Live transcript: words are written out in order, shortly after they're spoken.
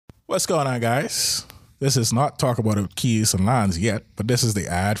What's going on, guys? This is not Talk About Keys and Lines yet, but this is the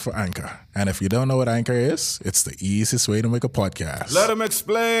ad for Anchor. And if you don't know what Anchor is, it's the easiest way to make a podcast. Let him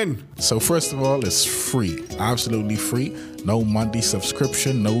explain. So first of all, it's free. Absolutely free. No monthly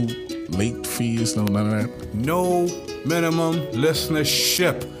subscription, no late fees, no none of that. No minimum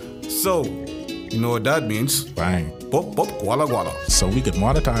listenership. So, you know what that means? Bang. Pop, pop, guala, guala. So we could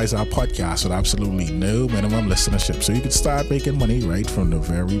monetize our podcast with absolutely no minimum listenership. So you could start making money right from the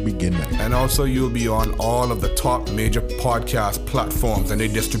very beginning. And also, you'll be on all of the top major podcast platforms, and they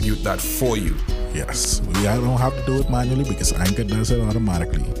distribute that for you. Yes, we don't have to do it manually because Anchor does it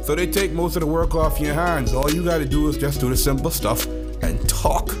automatically. So they take most of the work off your hands. All you got to do is just do the simple stuff and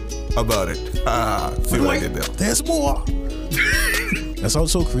talk about it. See what I did there? There's more. There's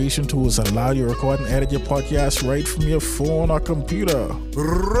also creation tools that allow you to record and edit your podcast right from your phone or computer.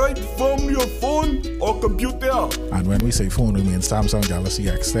 Right from your phone or computer. And when we say phone, we mean Samsung Galaxy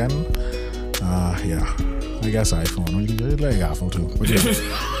X10. I guess iPhone. We like Apple too. But yeah.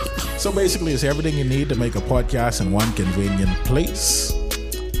 So basically, it's everything you need to make a podcast in one convenient place.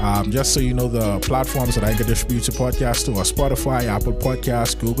 Just so you know, the platforms that Anchor distributes your podcast to are Spotify, Apple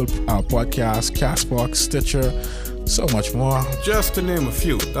Podcasts, Google Podcasts, Castbox, Stitcher, so much more. Just to name a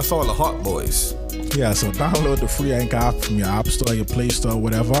few. That's all the hot boys. Yeah, so download the free Anchor app from your App Store, your Play Store,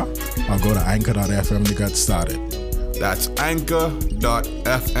 whatever, or go to anchor.fm to get started. That's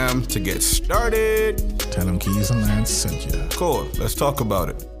anchor.fm to get started. Tell them Keys and Lance sent you. Cool, let's talk about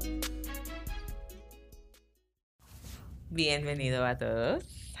it. Bienvenido a todos.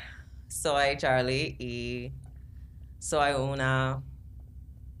 Soy Charlie y soy una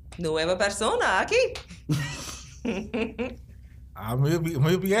nueva persona aquí.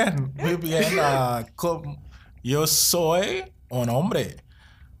 Muy bien. Yo soy un hombre.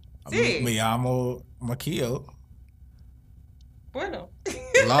 Sí. Me llamo Maquillo. Bueno.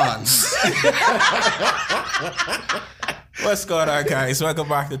 Lance. What's going on, guys? Welcome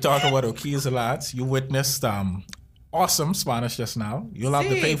back to Talk About Keys and Lance. You witnessed awesome Spanish just now. You'll have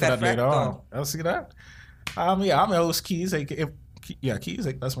to pay for that later on. I'll see that. I'm your host, Keys. Keys,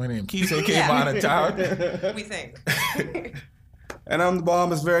 that's my name. Keys, a.k.a. Monatown. We think. And I'm the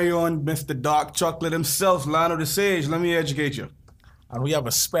Bahamas' very own Mr. Dark Chocolate himself, Lionel the Sage. Let me educate you. And we have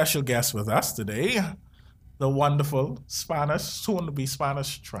a special guest with us today. The wonderful Spanish, soon-to-be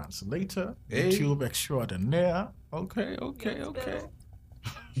Spanish translator, YouTube extraordinaire. Okay.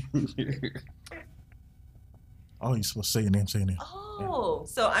 Oh, you're supposed to say your name, Oh,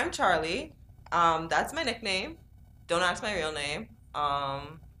 so I'm Charlie. That's my nickname. Don't ask my real name. I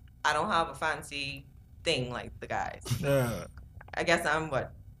don't have a fancy thing like the guys. Yeah. I guess I'm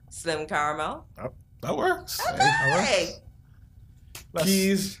Slim Caramel. That works. Hey.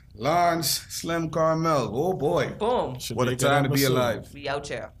 Keys, Lance, Slim Carmel. Oh boy. Boom. What a time to be alive. We out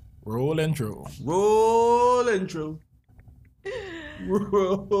here. Roll intro. Roll intro.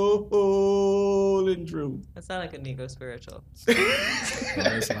 Roll intro. That sounds like a Negro spiritual.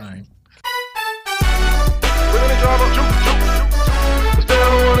 That's fine. Bring the drama, Let's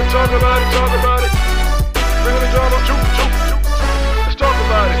wanna talk about it. Bring the drama, Let's talk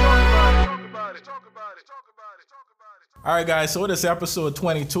about it. All right, guys, so this is episode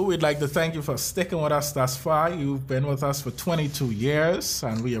 22. We'd like to thank you for sticking with us thus far. You've been with us for 22 years,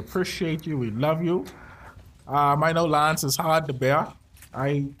 and we appreciate you. We love you. I know Lance is hard to bear.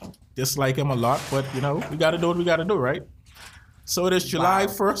 I dislike him a lot, but, we got to do what we got to do, right? So it is July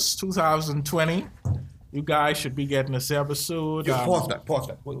 1st, 2020. You guys should be getting this episode. Pause that.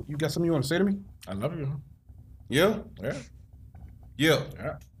 Wait, you got something you want to say to me? I love you. Yeah? Yeah.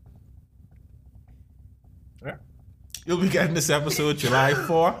 You'll be getting this episode July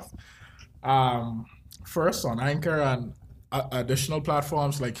 4th. First on Anchor and additional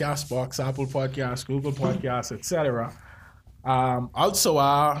platforms like Castbox, Apple Podcasts, Google Podcasts, etc. Also,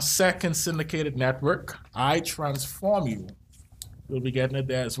 our second syndicated network, I Transform You, we'll be getting it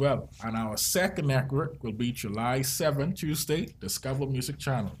there as well. And our second network will be July 7th, Tuesday, Discover Music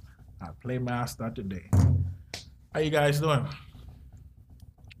Channel at Playmaster.today. How you guys doing?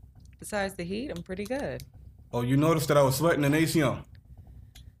 Besides the heat, I'm pretty good. Oh, you noticed that I was sweating in AC on?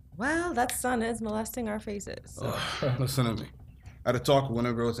 Well, that sun is molesting our faces. So. Listen to me. I had a talk with one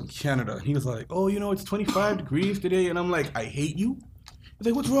of the girls in Canada. He was like, it's 25 degrees today. And I'm like, I hate you. He's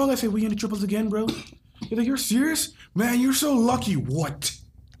like, what's wrong? I said, we in the triples again, bro. He's like, you're serious? Man, you're so lucky. What?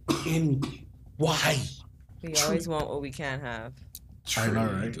 And why? We always want what we can't have. I know,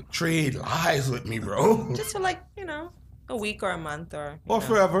 right? Trade lies with me, bro. Just for a week or a month or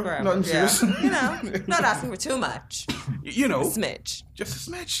forever. Nothing serious. Not asking for too much. A smidge. Just a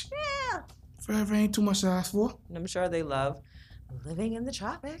smidge. Yeah. Forever ain't too much to ask for. And I'm sure they love living in the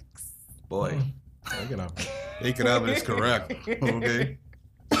tropics. Boy, Take it up. take it up is correct. Okay.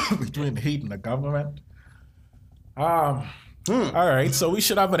 Between the heat and the government. All right, so we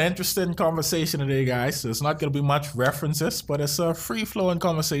should have an interesting conversation today, guys. There's not going to be much references, but it's a free-flowing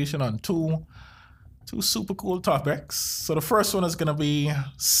conversation on two super cool topics. So the first one is going to be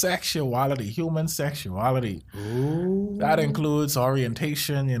sexuality, human sexuality. Ooh. That includes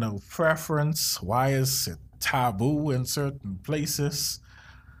orientation, preference. Why is it taboo in certain places?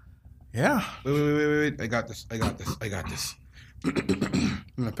 Yeah. Wait. I got this. I'm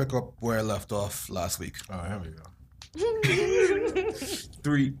gonna pick up where I left off last week. Oh, here we go.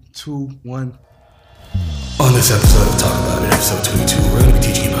 3, 2, 1. On this episode of Talk About It, episode 22, we're gonna be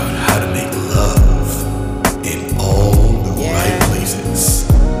teaching you about how to make love in all the right places.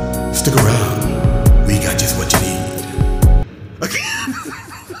 Stick around. We got just what you need.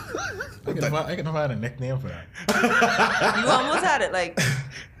 I can find a nickname for that. You almost had it. Like,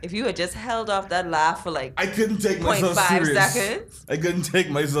 if you had just held off that laugh for like I couldn't take myself 0.5 serious. seconds. I couldn't take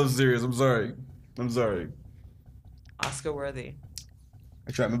myself serious. I'm sorry. Oscar worthy.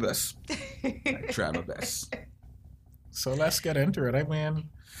 I tried my best. So let's get into it. I mean,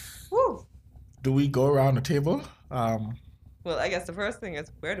 Woo. do we go around the table? Well, I guess the first thing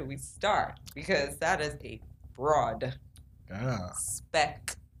is, where do we start? Because that is a broad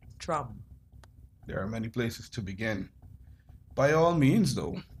spectrum. There are many places to begin. By all means,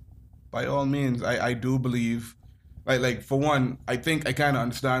 though. I do believe, like for one, I think I kind of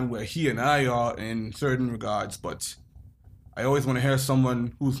understand where he and I are in certain regards, but I always want to hear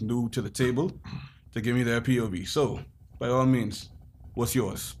someone who's new to the table to give me their POV. So, by all means, what's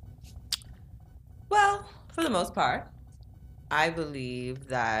yours? Well, for the most part, I believe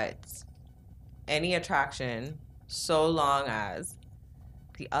that any attraction, so long as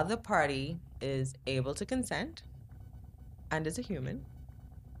the other party is able to consent and is a human,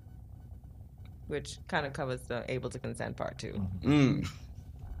 which kind of covers the able to consent part too.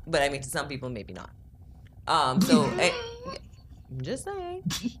 But I mean, to some people, maybe not. I'm just saying.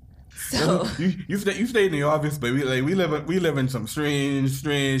 So you stayed in the obvious, but we live in some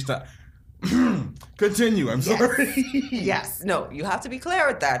strange time. Continue. I'm sorry. yes, no, you have to be clear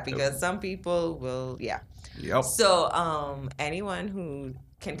with that because some people will, yeah. Yep. So anyone who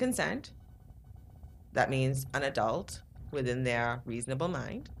can consent, that means an adult within their reasonable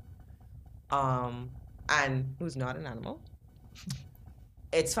mind, and who's not an animal,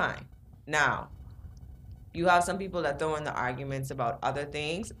 it's fine. Now, you have some people that throw in the arguments about other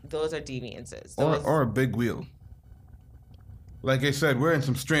things. Those are deviances. Or a big wheel. Like I said, we're in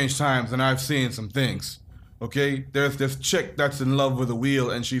some strange times, and I've seen some things. Okay? There's this chick that's in love with a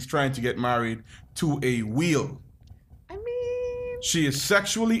wheel, and she's trying to get married to a wheel. I mean, She is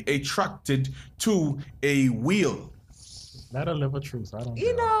sexually attracted to a wheel. That'll live a truth. I don't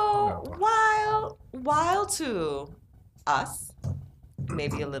you know. know, while to us,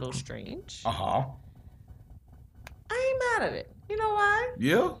 maybe a little strange, Uh-huh. I ain't mad at it. You know why?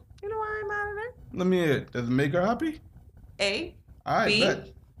 Yeah? You know why I ain't mad at it? Let me hear it. Does it make her happy? A, I B, bet.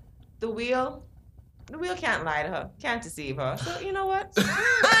 the wheel can't lie to her, can't deceive her. So you know what?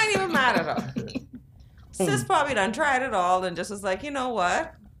 I ain't even mad at her. Sis probably done tried it all and just was like, you know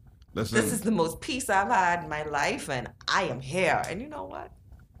what? Listen, This is the most peace I've had in my life, and I am here. And you know what?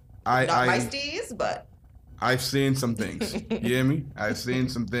 I Not my steez, but I've seen some things. You hear me? I've seen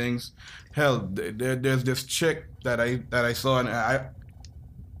some things. Hell, there's this chick that I saw, and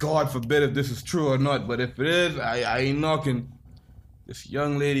God forbid if this is true or not, but if it is, I ain't knocking. This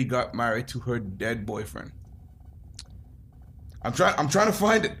young lady got married to her dead boyfriend. I'm trying to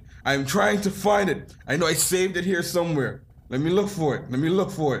find it. I'm trying to find it. I know I saved it here somewhere. Let me look for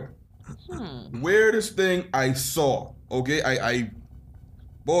it. Weirdest thing I saw. Okay,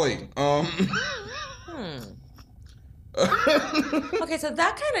 okay, so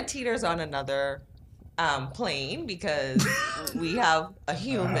that kind of teeters on another plane because we have a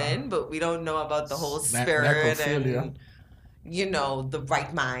human, but we don't know about the whole spirit and the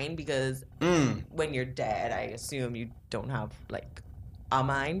right mind because when you're dead, I assume you don't have like a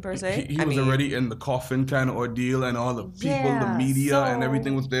mind per se. He was already in the coffin kind of ordeal, and all the people, the media, and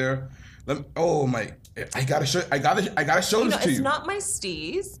everything was there. I gotta show this to you. It's not my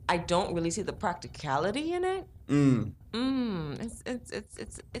steez. I don't really see the practicality in it.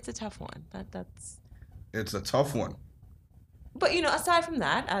 It's a tough one. It's a tough one. But aside from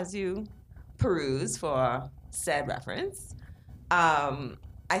that, as you peruse for said reference, I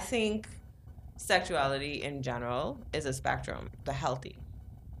think sexuality in general is a spectrum. The healthy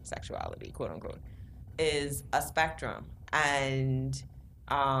sexuality, quote unquote, is a spectrum, and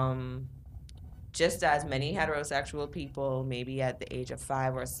just as many heterosexual people, maybe at the age of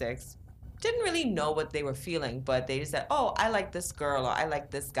 5 or 6, didn't really know what they were feeling, but they just said, oh, I like this girl, or I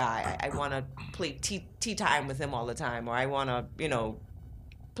like this guy. I want to play tea time with him all the time, or I want to,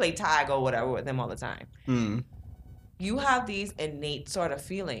 play tag or whatever with him all the time. Mm. You have these innate sort of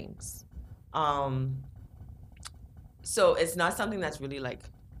feelings. So it's not something that's really like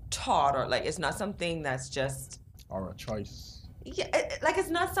taught, or like it's not something that's just Or a choice. yeah, it's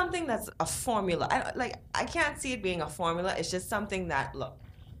not something that's a formula. I can't see it being a formula. It's just something that, look,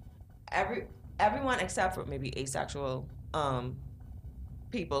 everyone except for maybe asexual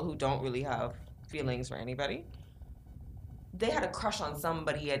people who don't really have feelings for anybody, they had a crush on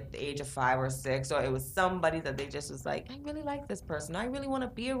somebody at the age of 5 or 6, or it was somebody that they just was like, I really like this person. I really want to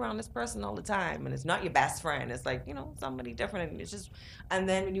be around this person all the time. And it's not your best friend. It's like, somebody different. And it's just, and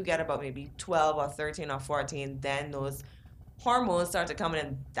then when you get about maybe 12 or 13 or 14, then those hormones start to come in,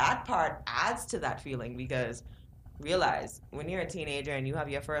 and that part adds to that feeling, because realize when you're a teenager and you have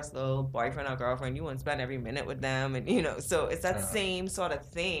your first little boyfriend or girlfriend, you want to spend every minute with them, and so it's that same sort of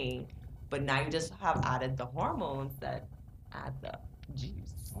thing, but now you just have added the hormones that add the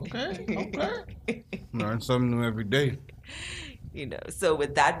juice. Okay. Learn something new every day. So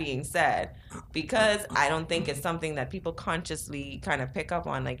with that being said, because I don't think it's something that people consciously kind of pick up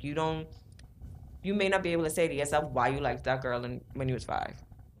on, like you may not be able to say to yourself why you liked that girl when you was 5.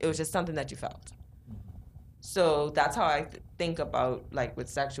 It was just something that you felt. So that's how I think about, like, with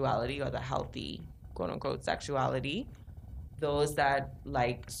sexuality, or the healthy, quote unquote, sexuality. Those that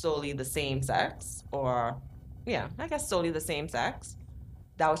like solely the same sex, or I guess solely the same sex,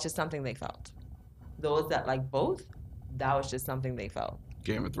 that was just something they felt. Those that like both, that was just something they felt.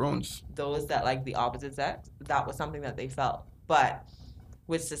 Game of Thrones. Those that like the opposite sex, that was something that they felt. But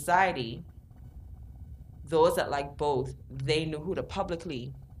with society, those that like both, they knew who to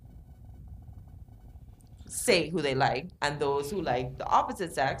publicly say who they like, and those who like the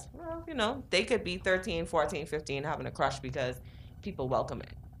opposite sex, well, they could be 13, 14, 15 having a crush because people welcome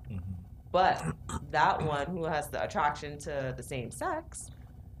it. Mm-hmm. But that one who has the attraction to the same sex,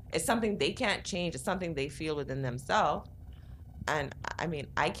 it's something they can't change. It's something they feel within themselves. And I mean,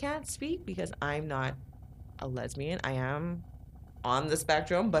 I can't speak because I'm not a lesbian. I am on the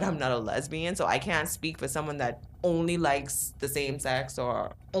spectrum, but I'm not a lesbian, so I can't speak for someone that only likes the same sex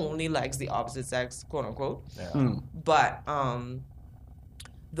or only likes the opposite sex, quote unquote. Yeah. But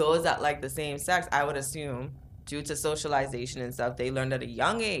those that like the same sex, I would assume, due to socialization and stuff, they learned at a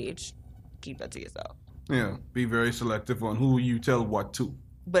young age, keep that to yourself. Yeah, be very selective on who you tell what to.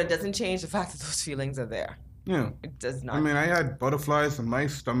 But it doesn't change the fact that those feelings are there. Yeah. It does not. I mean, I had butterflies in my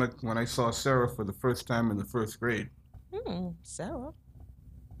stomach when I saw Sarah for the first time in the 1st grade. Sarah.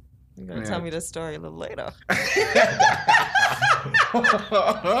 You're going to tell me this story a little later.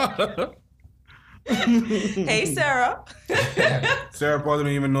 Hey, Sarah. Sarah probably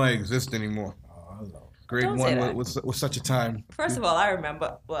don't even know I exist anymore. Oh, hello. Grade 1 was such a time. First of all, I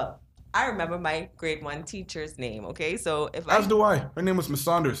remember my grade 1 teacher's name, okay? So As do I. Her name was Miss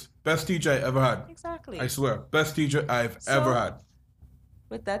Saunders. Best teacher I ever had. Exactly. I swear. Best teacher I've ever had.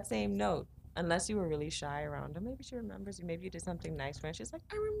 With that same note, unless you were really shy around her, maybe she remembers you. Maybe you did something nice for her. She's like,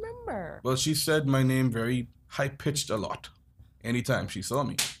 I remember. Well, she said my name very high-pitched a lot. Anytime she saw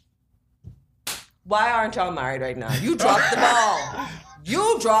me. Why aren't y'all married right now? You dropped the ball.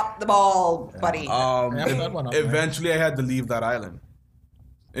 You dropped the ball, buddy. Eventually, I had to leave that island.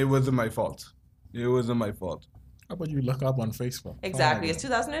 It wasn't my fault. How about you look up on Facebook? Exactly. It's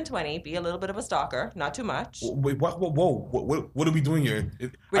 2020. Be a little bit of a stalker, not too much. Wait, what are we doing here?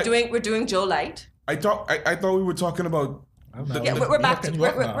 We're doing Joe Light. I thought we were talking about. We're back to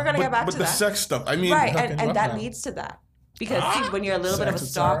we're gonna get back to that. But the sex stuff. I mean, right, and that leads to that because see, when you're a little bit of a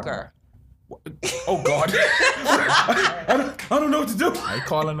stalker. Oh God! I don't know what to do. I'm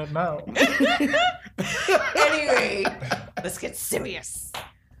calling it now. Anyway, let's get serious.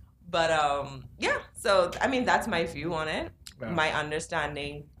 But so I mean that's my view on it. Yeah. My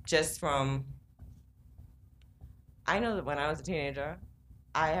understanding just from I know that when I was a teenager,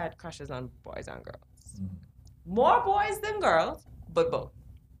 I had crushes on boys and girls. More boys than girls, but both.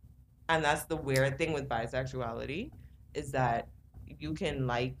 And that's the weird thing with bisexuality is that you can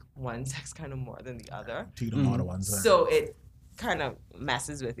like one sex kind of more than the other. So it kind of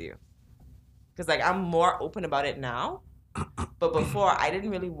messes with you. Because like I'm more open about it now. But before, I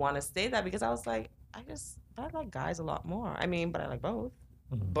didn't really want to say that because I was like, I like guys a lot more. I mean, but I like both.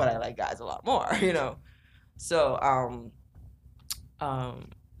 But I like guys a lot more, So,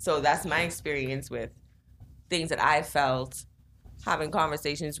 so that's my experience with things that I felt having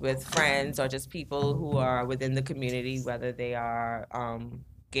conversations with friends or just people who are within the community, whether they are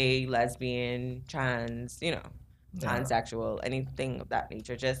gay, lesbian, trans, transsexual, anything of that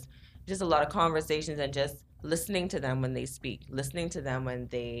nature. Just a lot of conversations and just listening to them when they speak, listening to them when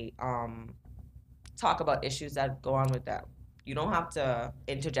they talk about issues that go on with them. You don't have to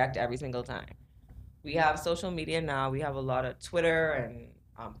interject every single time. We have social media now. We have a lot of Twitter and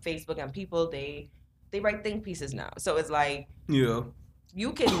Facebook, and people, they write think pieces now. So it's like, you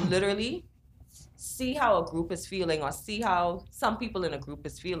can literally see how a group is feeling or see how some people in a group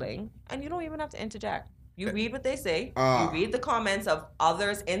is feeling, and you don't even have to interject. You read what they say. You read the comments of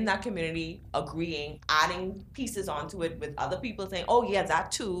others in that community agreeing, adding pieces onto it with other people saying, oh, yeah,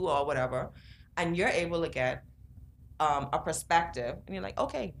 that too, or whatever. And you're able to get a perspective. And you're like,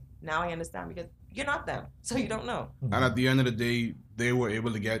 okay, now I understand, because you're not them. So you don't know. And at the end of the day, they were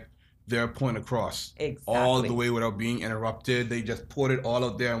able to get their point across. Exactly. All the way without being interrupted. They just put it all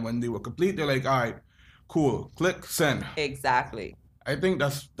out there. And when they were complete, they're like, all right, cool. Click send. Exactly. I think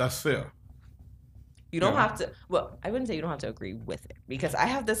that's fair. You don't have to, well, I wouldn't say you don't have to agree with it, because I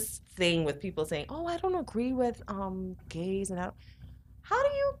have this thing with people saying, oh, I don't agree with gays, and how do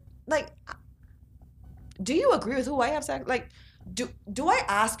you, like, do you agree with who I have sex? Like, do I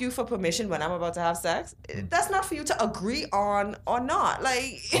ask you for permission when I'm about to have sex? That's not for you to agree on or not.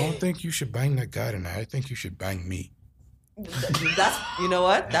 Like, I don't think you should bang that guy tonight. I think you should bang me. That's, you know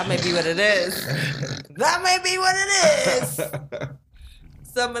what? That may be what it is. That may be what it is.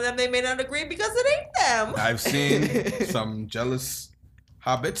 Some of them, they may not agree because it ain't them. I've seen some jealous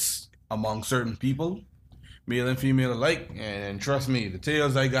habits among certain people, male and female alike, and trust me, the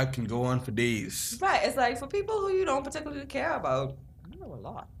tales I got can go on for days. Right, it's like for people who you don't particularly care about, you know a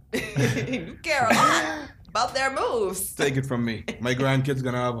lot. You care a lot about their moves. Take it from me. My grandkids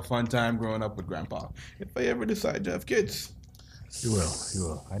gonna have a fun time growing up with grandpa, if I ever decide to have kids. You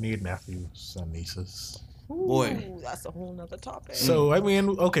will. I need nephews and nieces. Ooh, boy, that's a whole nother topic. So, I mean,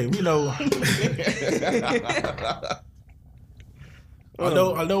 okay, we know.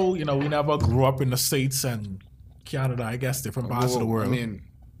 although, we never grew up in the States and Canada, I guess, different parts of the world. I mean,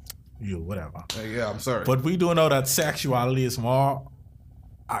 whatever. Yeah, I'm sorry. But we do know that sexuality is more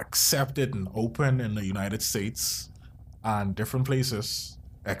accepted and open in the United States and different places,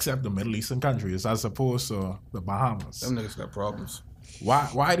 except the Middle Eastern countries, as opposed to the Bahamas. Them niggas got problems.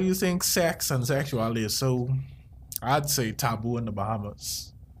 Why do you think sex and sexuality is so, I'd say, taboo in the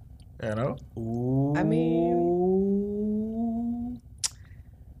Bahamas? Ooh. I mean,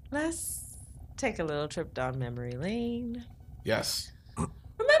 let's take a little trip down memory lane. Yes.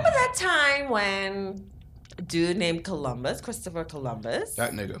 Remember that time when a dude named Columbus, Christopher Columbus?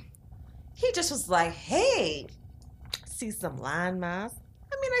 That nigga. He just was like, hey, see some landmass?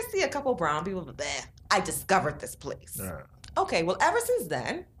 I mean, I see a couple brown people, but I discovered this place. Okay, well, ever since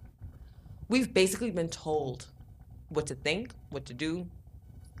then, we've basically been told what to think, what to do,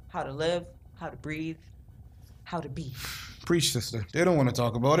 how to live, how to breathe, how to be. Preach, sister. They don't want to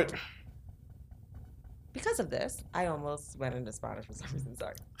talk about it. Because of this, I almost went into Spanish for some reason,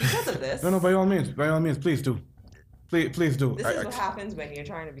 sorry. Because of this. No, by all means, please do. Please do. This is what happens when you're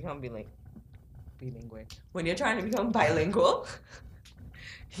trying to become bilingual. When you're trying to become bilingual,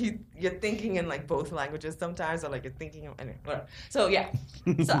 you're thinking in like both languages sometimes, or like you're thinking of, anyway, whatever. So yeah.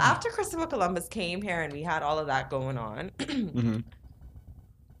 So after Christopher Columbus came here and we had all of that going on, mm-hmm.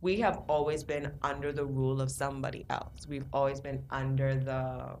 We have always been under the rule of somebody else. We've always been under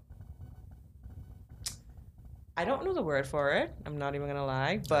the, I don't know the word for it, I'm not even gonna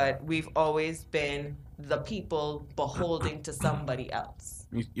lie, but we've always been the people beholding to somebody else.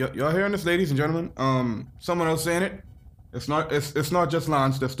 Y'all hearing this, ladies and gentlemen? Someone else saying it. It's not just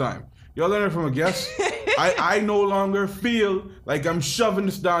Lance this time. Y'all learning from a guest. I no longer feel like I'm shoving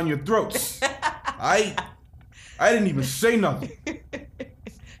this down your throats. I didn't even say nothing.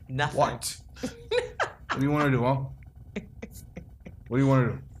 Nothing. What? What do you want to do, huh? What do you want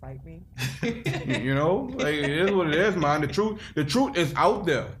to do? Fight me. Like, it is what it is, man. The truth is out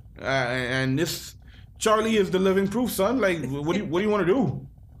there, and this Charlie is the living proof, son. Like, what do you want to do? What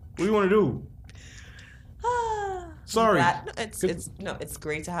do you want to do? Sorry. It's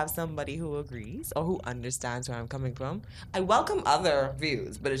great to have somebody who agrees or who understands where I'm coming from. I welcome other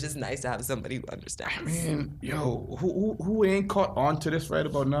views, but it's just nice to have somebody who understands. I mean, who ain't caught on to this right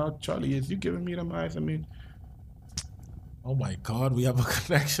about now? Charlie, is you giving me them eyes? I mean, oh my God, we have a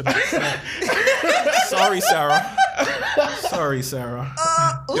connection. Sorry, Sarah.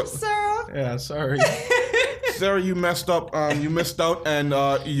 Oops, Sarah. Yeah, sorry. Sarah, you messed up. You missed out, and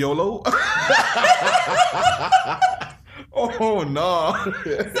YOLO. Oh no.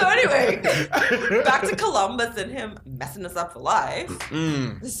 So anyway, back to Columbus and him messing us up for life.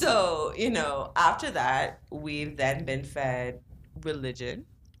 So, after that, we've then been fed religion,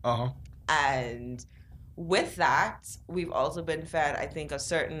 And with that, we've also been fed, I think, a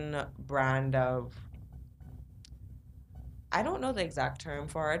certain brand of, I don't know the exact term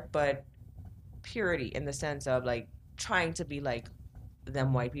for it, but purity in the sense of like trying to be like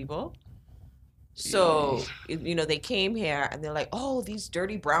them white people. So, they came here and they're like, oh, these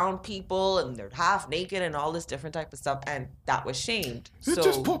dirty brown people, and they're half naked and all this different type of stuff. And that was shamed. It's So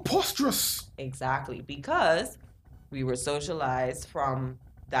just preposterous. exactly, because we were socialized from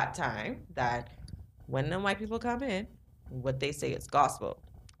that time that when the white people come in, what they say is gospel.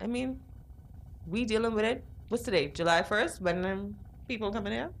 I mean, we dealing with it. What's today? July 1st? When them people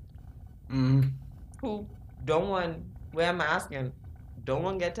coming here who don't want wear masks and don't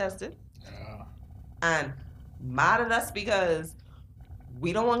want to get tested and mad at us because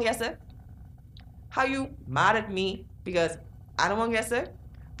we don't want to get sick. How you mad at me because I don't want to get sick?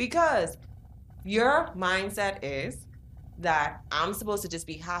 Because your mindset is that I'm supposed to just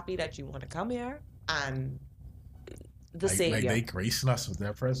be happy that you want to come here and the savior. Like they gracing us with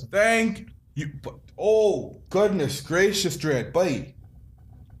their presence. Thank you. Oh, goodness gracious, Dread. Buddy.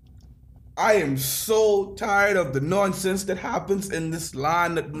 I am so tired of the nonsense that happens in this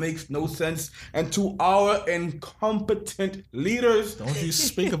line that makes no sense. And to our incompetent leaders. Don't you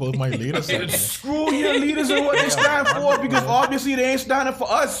speak about my leaders like that. Screw your leaders and what they stand for, because obviously they ain't standing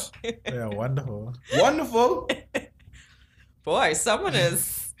for us. Yeah, wonderful. Wonderful. Boy, someone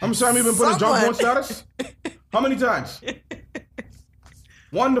is. How many times you been put in John Bourne status? How many times?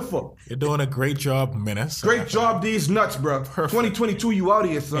 Wonderful. You're doing a great job, Menace. Great job, these nuts, bro. Perfect. 2022, you out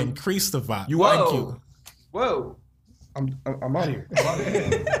here, son. Increase the vibe. You out. Thank you. Whoa. I'm out here.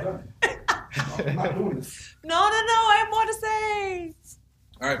 I'm not doing this. No, I have more to say.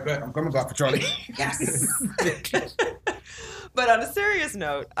 All right, bet. I'm coming back for Charlie. Yes. But on a serious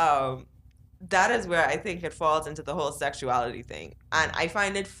note, that is where I think it falls into the whole sexuality thing. And I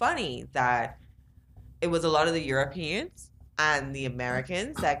find it funny that it was a lot of the Europeans and the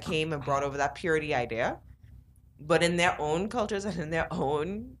Americans that came and brought over that purity idea. But in their own cultures and in their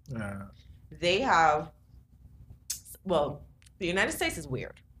own, they have, well, the United States is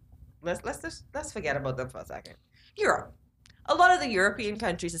weird. Let's forget about them for a second. Europe. A lot of the European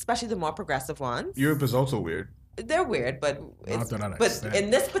countries, especially the more progressive ones. Europe is also weird. They're weird, but it's, Not that I but understand.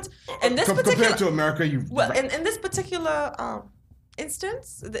 in this particular, compared to America, you in this particular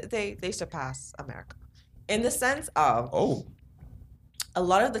instance, they surpass America in the sense of a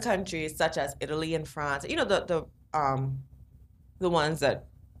lot of the countries such as Italy and France. You know the ones that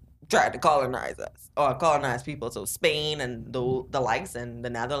tried to colonize us or colonize people. So Spain and the likes and the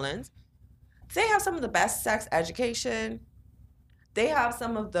Netherlands, they have some of the best sex education. They have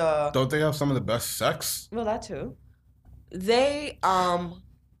some of the... Don't they have some of the best sex? Well, that too. They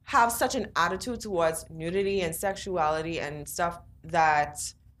have such an attitude towards nudity and sexuality and stuff that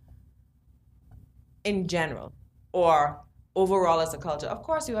in general or overall as a culture, of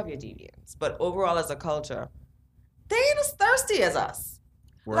course you have your deviants, but overall as a culture, they ain't as thirsty as us.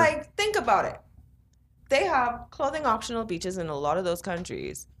 Word. Like, think about it. They have clothing optional beaches in a lot of those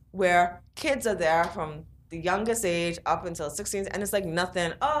countries where kids are there from the youngest age up until 16, and it's like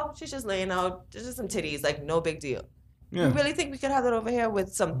nothing. Oh, she's just laying out, just some titties, like no big deal. Yeah. You really think we could have that over here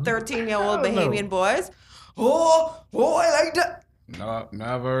with some 13-year-old Bahamian boys? Oh, I like that. No,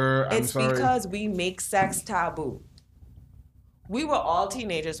 never. It's I'm sorry. because we make sex taboo. We were all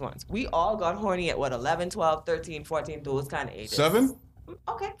teenagers once. We all got horny at 11, 12, 13, 14, those kind of ages. 7?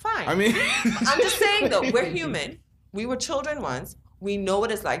 Okay, fine. I mean... I'm just saying though, we're human. We were children once. We know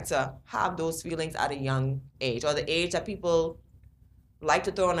what it's like to have those feelings at a young age, or the age that people like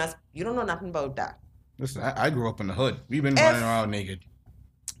to throw on us. You don't know nothing about that. Listen, I grew up in the hood. We've been running around naked.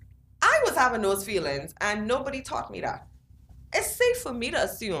 I was having those feelings, and nobody taught me that. It's safe for me to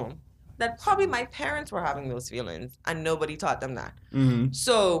assume that probably my parents were having those feelings, and nobody taught them that. Mm-hmm.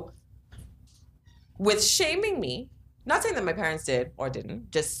 So, with shaming me, not saying that my parents did or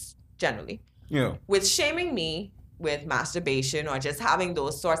didn't, just generally, Yeah. with shaming me with masturbation or just having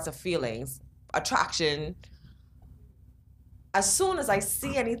those sorts of feelings, attraction, as soon as I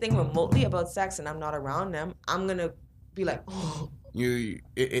see anything remotely about sex and I'm not around them, I'm going to be like, oh.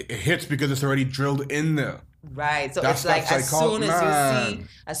 It hits because it's already drilled in there. Right. So That's it's like as soon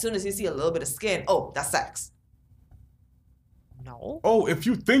as you see a little bit of skin, oh, that's sex. No. Oh, if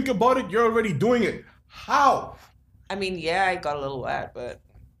you think about it, you're already doing it. How? I mean, yeah, I got a little wet, but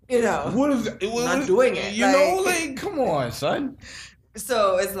you know, What is it? not doing it. You know, like, come on, son.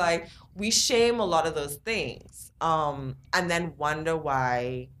 So it's like we shame a lot of those things, and then wonder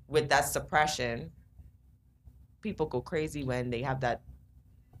why, with that suppression, people go crazy when they have that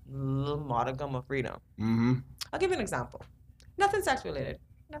little modicum of freedom. Mm-hmm. I'll give you an example. Nothing sex related.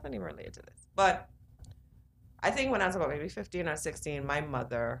 nothing even related to this. But I think when I was about maybe 15 or 16, my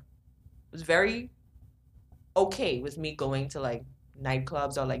mother was very okay with me going to like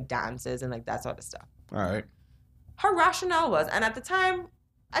nightclubs or like dances and like that sort of stuff. All right. Her rationale was, and at the time,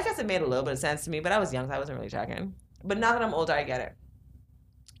 I guess it made a little bit of sense to me, but I was young, so I wasn't really checking. But now that I'm older, I get it.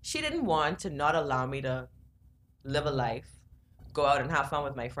 She didn't want to not allow me to live a life, go out and have fun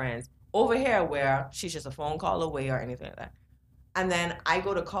with my friends over here where she's just a phone call away or anything like that. And then I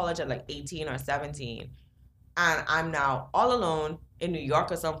go to college at like 18 or 17, and I'm now all alone in New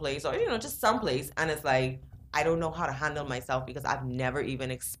York or someplace, or, you know, just someplace. And it's like, I don't know how to handle myself because I've never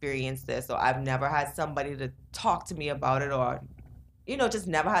even experienced this, or I've never had somebody to talk to me about it, or, you know, just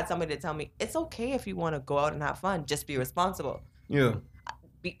never had somebody to tell me, it's okay if you want to go out and have fun, just be responsible. Yeah.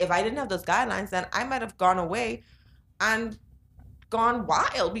 If I didn't have those guidelines, then I might have gone away and gone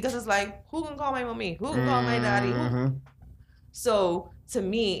wild, because it's like, who can call my mommy? Who can call my daddy? Who? So to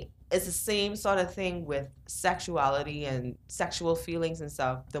me, it's the same sort of thing with sexuality and sexual feelings and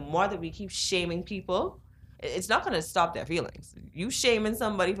stuff. The more that we keep shaming people, it's not going to stop their feelings. You shaming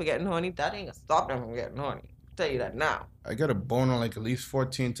somebody for getting horny, that ain't going to stop them from getting horny. I'll tell you that now. I get a boner like at least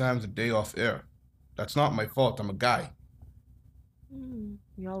 14 times a day off air. That's not my fault. I'm a guy.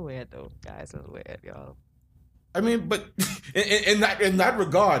 Y'all weird though. Guys are weird, y'all. I mean, but in that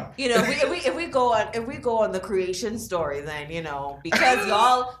regard, you know, if we go on the creation story, then, you know, because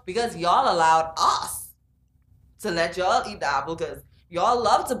y'all allowed us to let y'all eat the apple, because y'all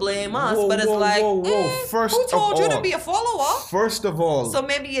love to blame us, but it's First who told you of all, to be a follower? First of all, so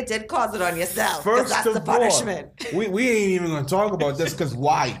maybe you did cause it on yourself, because that's the punishment. We ain't even gonna talk about this, because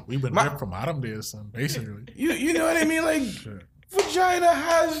why? We've been ripped from Adam there, son, basically. You know what I mean? Like, vagina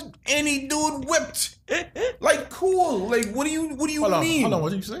has any dude whipped. Like, cool. Like, what do you mean? Hold on,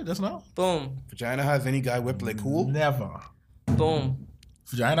 what did you say just now? Boom. Vagina has any guy whipped, like, cool? Never. Boom.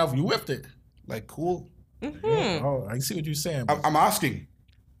 Vagina, you whipped it. Like, cool? Mm-hmm. Oh, I see what you're saying. I'm asking.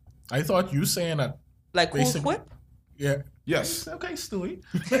 I thought you saying that. Like, cool whip? Yeah. Yes. Okay, Stewie.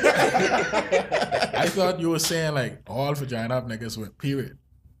 I thought you were saying, like, all vagina niggas whip, period.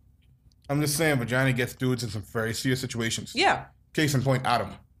 I'm just saying vagina gets dudes in some very serious situations. Yeah. Case in point,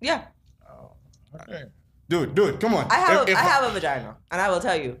 Adam. Yeah. Oh, okay. Do it. Come on. I have a vagina, and I will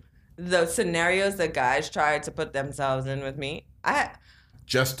tell you, the scenarios that guys try to put themselves in with me,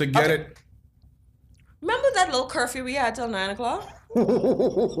 just to get it. Remember that little curfew we had till 9:00?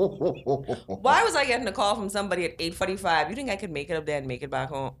 Why was I getting a call from somebody at 8:45? You think I could make it up there and make it back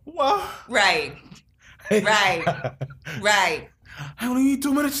home? What? Right. I only need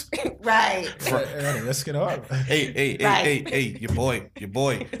 2 minutes. Right. Hey, let's get on. Hey, your boy. I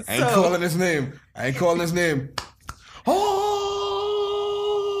ain't calling his name. Oh.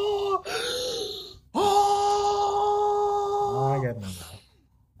 I got nothing.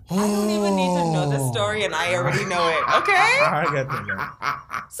 I don't even need to know the story, and I already know it. Okay. I got nothing.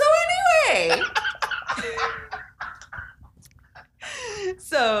 So anyway.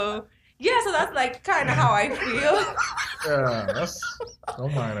 So that's like kind of how I feel. Yeah,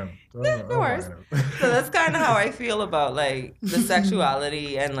 don't mind him. Of course. So that's kind of how I feel about like the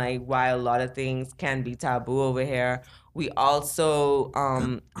sexuality, and like why a lot of things can be taboo over here. We also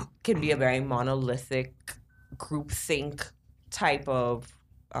can be a very monolithic groupthink type of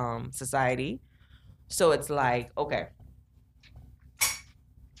society. So it's like, okay,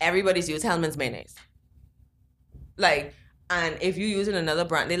 everybody's used Hellman's mayonnaise. Like, and if you using another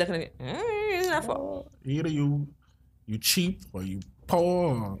brand, they looking at it. Either you cheap or you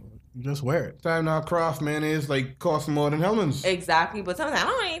poor, or you just wear it. Time now, Kraft mayonnaise like costs more than Hellman's. Exactly, but sometimes I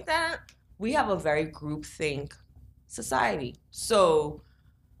don't eat that. We have a very groupthink society. So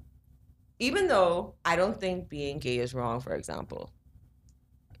even though I don't think being gay is wrong, for example,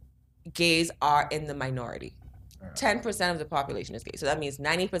 gays are in the minority. 10% of the population is gay. So that means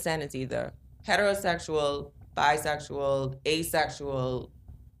 90% is either heterosexual, bisexual, asexual,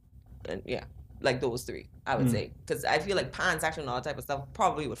 and yeah, like those three, I would say. Because I feel like pansexual and all that type of stuff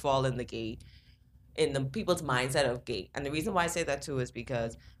probably would fall in the gay, in the people's mindset of gay. And the reason why I say that too is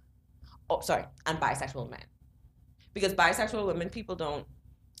because, and bisexual men. Because bisexual women, people don't...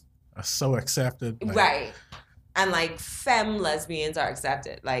 Are so accepted. Like, right. And like femme lesbians are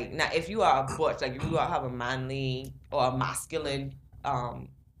accepted. Like now, if you are a butch, like if you have a manly or a masculine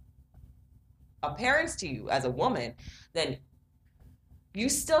appearance to you as a woman, then you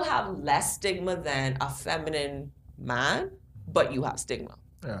still have less stigma than a feminine man, but you have stigma.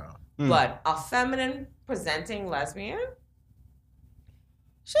 Yeah. But a feminine presenting lesbian,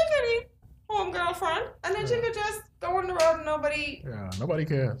 she could eat home girlfriend, and then she could just go on the road and nobody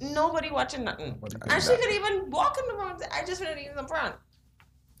cares. Nobody watching nothing. And she could even walk in the road and say, I just want to eat some front.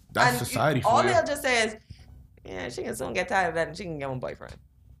 That's society for all you. they'll just say is, yeah, she can soon get tired of that and she can get one boyfriend.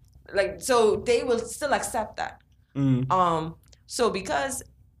 Like, so they will still accept that. So because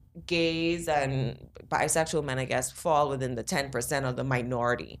gays and bisexual men, I guess, fall within the 10% of the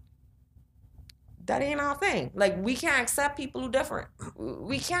minority, that ain't our thing. Like, we can't accept people who different.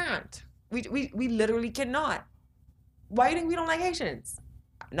 We can't. We literally cannot. Why do you think we don't like Haitians?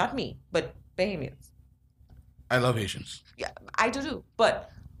 Not me, but Bahamians. I love Haitians. Yeah, I do too. But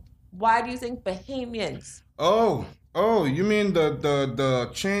why do you think Bahamians? Oh, you mean the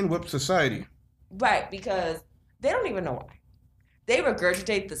chain whip society? Right, because they don't even know why. They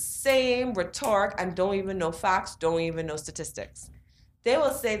regurgitate the same rhetoric and don't even know facts, don't even know statistics. They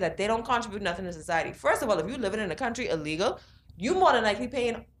will say that they don't contribute nothing to society. First of all, if you're living in a country illegal, you more than likely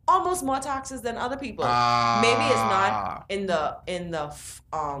paying almost more taxes than other people. Maybe it's not in the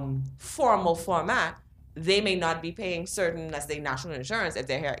formal format. They may not be paying certain, let's say, national insurance if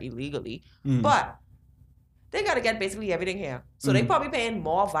they're here illegally, but they got to get basically everything here. So they probably paying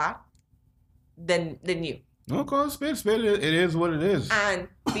more VAT than you. Okay, spade. It is what it is. And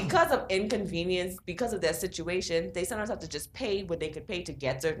because of inconvenience, because of their situation, they sometimes have to just pay what they could pay to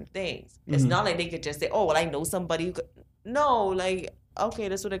get certain things. It's not like they could just say, oh, well, I know somebody who could. No, like, okay,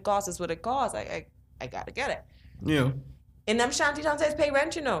 that's what it costs. That's what it costs. I got to get it. Yeah. In them shanty towns, they pay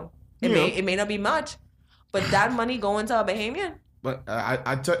rent, you know. It may not be much, but that money going to a Bahamian. But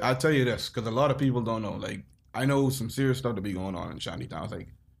I tell you this, because a lot of people don't know. Like, I know some serious stuff to be going on in shanty towns. Like,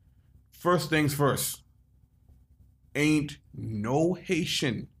 first things first, ain't no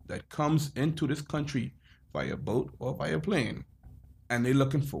Haitian that comes into this country via boat or via plane, and they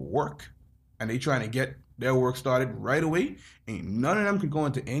looking for work, and they trying to get their work started right away. Ain't none of them can go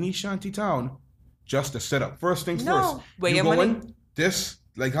into any shanty town just to set up. First things first. Where you your going, money? this,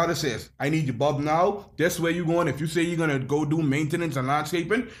 like how this is, I need your bub now. This where you going. If you say you're going to go do maintenance and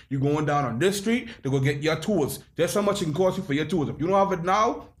landscaping, you going down on this street to go get your tools. That's how much it can cost you for your tools. If you don't have it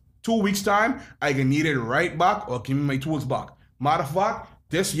now, 2 weeks time, I can need it right back or give me my tools back. Matter of fact,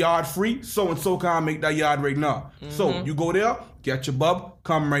 this yard free, so-and-so can't make that yard right now. So you go there, get your bub,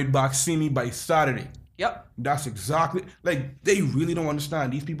 come right back, see me by Saturday. Yep. That's exactly, like, they really don't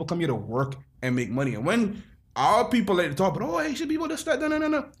understand. These people come here to work and make money. And when our people like to talk about, oh, Haitian people, this, that,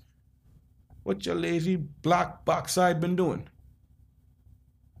 no. What your lazy black backside been doing?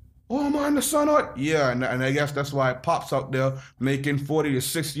 Oh, man, the sun out. Yeah, and I guess that's why Pop's out there making $40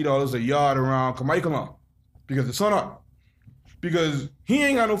 to $60 a yard around Kamaikalon. Because the sun out. Because he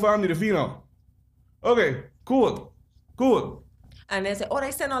ain't got no family to feed on. Okay, cool. And they say, oh,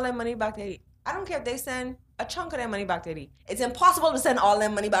 they send all their money back to Haiti. I don't care if they send a chunk of their money back to Haiti. It's impossible to send all their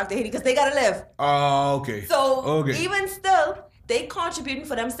money back to Haiti because they got to live. Oh, okay. So even still, they contributing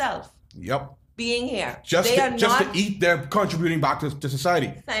for themselves. Yep. Being here. Just to eat, they're contributing back to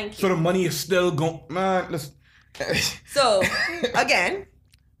society. Thank you. So the money is still going, man, listen. So, again,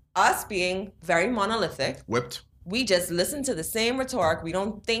 us being very monolithic. Whipped. We just listen to the same rhetoric. We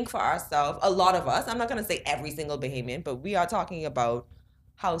don't think for ourselves. A lot of us, I'm not going to say every single Bahamian, but we are talking about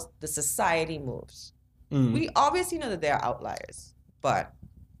how the society moves. We obviously know that there are outliers, but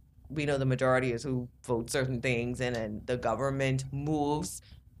we know the majority is who vote certain things, and then the government moves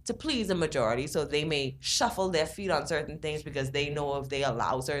to please the majority, so they may shuffle their feet on certain things because they know if they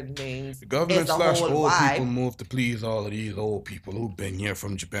allow certain things, the government it's / whole old vibe. people move to please all of these old people who've been here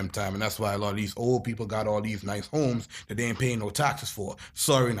from Japan time, and that's why a lot of these old people got all these nice homes that they ain't paying no taxes for.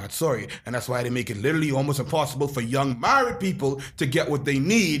 Sorry, not sorry. And that's why they make it literally almost impossible for young married people to get what they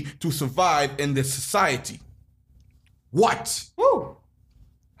need to survive in this society. What? Woo!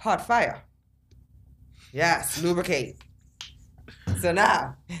 Hot fire. Yes, lubricate. So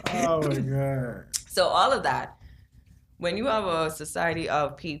now. Oh my God. So all of that, when you have a society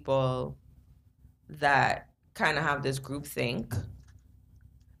of people that kind of have this group think,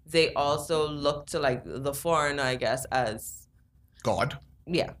 they also look to like the foreigner, I guess, as God.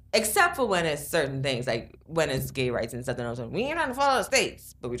 Yeah, except for when it's certain things, like when it's gay rights and stuff. We ain't trying to follow the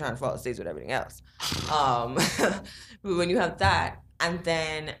states, but we're trying to follow the states with everything else. But when you have that, and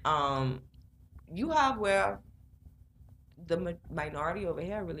then you have where the minority over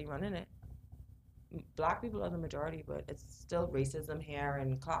here really running it. Black people are the majority, but it's still racism here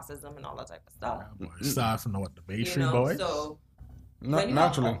and classism and all that type of stuff. Aside from what the Bay Street Boys. So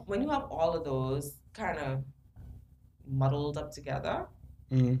Naturally. when you have all of those kind of muddled up together,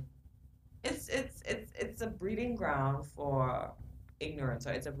 it's a breeding ground for ignorance,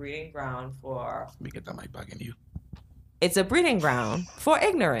 or it's a breeding ground for. Let me get that mic back in you. It's a breeding ground for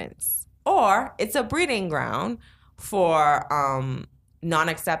ignorance, or it's a breeding ground for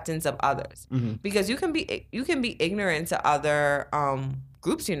non-acceptance of others. Because you can be ignorant to other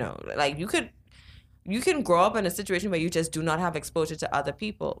groups, you know. Like you can grow up in a situation where you just do not have exposure to other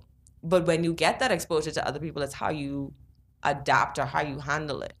people. But when you get that exposure to other people, it's how you adapt or how you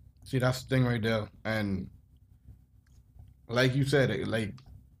handle it. See, that's the thing right there. And like you said, like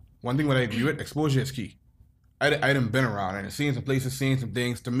one thing what I agree with, exposure is key. I done been around and seen some places, seen some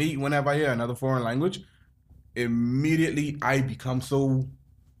things. To me, whenever I hear another foreign language, immediately I become so,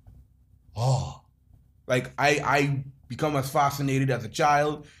 like I become as fascinated as a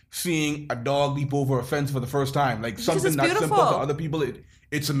child seeing a dog leap over a fence for the first time. Like Because something it's that's simple beautiful. to other people,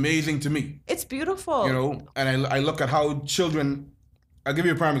 it's amazing to me. It's beautiful. You know, and I look at how children. I'll give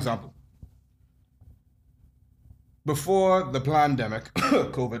you a prime example. Before the pandemic,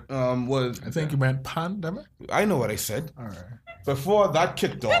 COVID was. I think you meant pandemic. I know what I said. All right. Before that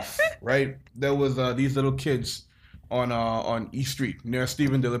kicked off, right? There was these little kids on East Street near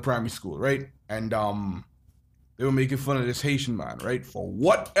Stephen Diller Primary School, right? And they were making fun of this Haitian man, right? For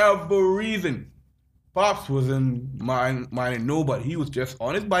whatever reason, Pops wasn't minding nobody. He was just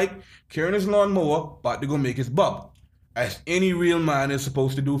on his bike, carrying his lawnmower, about to go make his bub, as any real man is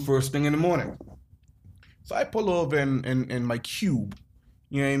supposed to do first thing in the morning. So I pull over in my cube,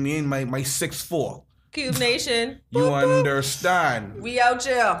 you know what I mean? My 6'4". Cube Nation. You Boop, boop. understand? We out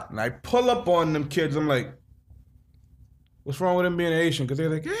here. And I pull up on them kids. I'm like, what's wrong with them being Asian? Because they're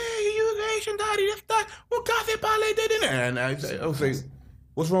like, hey, you Asian, daddy, this, that. What cafe parle did in there? And I say,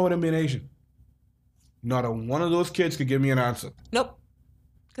 what's wrong with them being Asian? Not a one of those kids could give me an answer. Nope.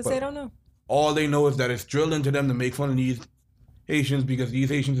 Because they don't know. All they know is that it's drilled into them to make fun of these Haitians because these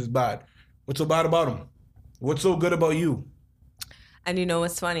Haitians is bad. What's so bad about them? What's so good about you? And you know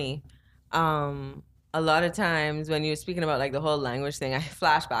what's funny? A lot of times when you're speaking about like the whole language thing, I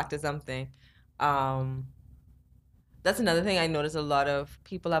flash back to something. That's another thing I notice a lot of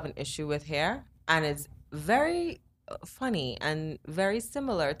people have an issue with here. And it's very funny and very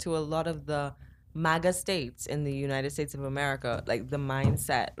similar to a lot of the MAGA states in the United States of America. Like the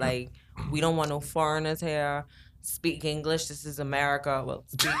mindset, like we don't want no foreigners here. Speak English, this is America. Well,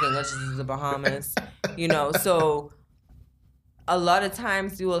 speak English, this is the Bahamas. You know, so a lot of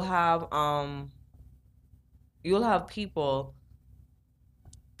times you will have people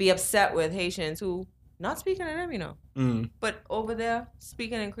be upset with Haitians who not speaking to them, you know, but over there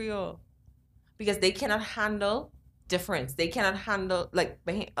speaking in Creole because they cannot handle difference. They cannot handle like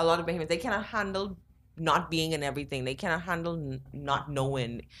a lot of Bahamians. They cannot handle not being in everything. They cannot handle not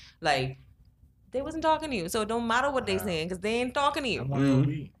knowing. Like they wasn't talking to you, so it don't matter what they saying because they ain't talking to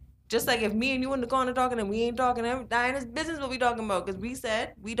you. Just like if me and you wouldn't have gone to talking and we ain't talking, that ain't his business what we talking about because we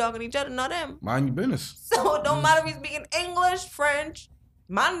said we talking to each other, not them. Mind your business. So it don't matter if he's speaking English, French,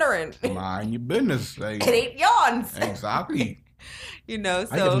 Mandarin. Mind your business. Like, It ain't yours. exactly. You know,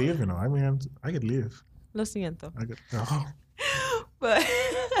 so. I could leave, you know. I mean, I could leave. Lo siento. I could. Oh. But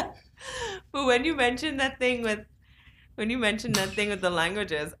when you mentioned that thing with the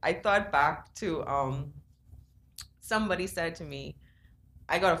languages, I thought back to somebody said to me,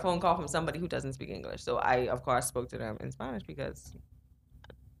 I got a phone call from somebody who doesn't speak English. So I, of course, spoke to them in Spanish because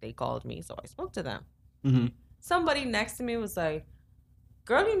they called me. So I spoke to them. Mm-hmm. Somebody next to me was like,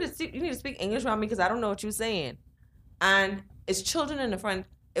 girl, you need to speak English around me because I don't know what you're saying. And it's children in the front.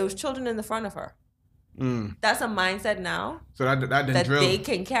 It was children in the front of her. That's a mindset now. So that drill. They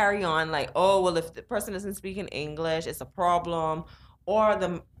can carry on like, oh, well, if the person isn't speaking English, it's a problem. Or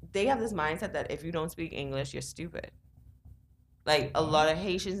they have this mindset that if you don't speak English, you're stupid. Like a lot of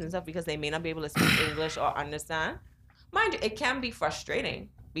Haitians and stuff, because they may not be able to speak English or understand. Mind you, it can be frustrating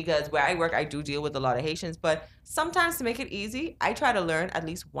because where I work, I do deal with a lot of Haitians. But sometimes to make it easy, I try to learn at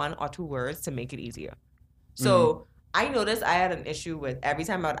least 1 or 2 words to make it easier. So I noticed I had an issue with every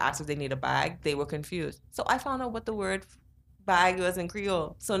time I would ask if they need a bag, they were confused. So I found out what the word bag was in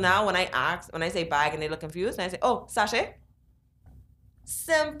Creole. So now when I say bag and they look confused, and I say, oh, sachet.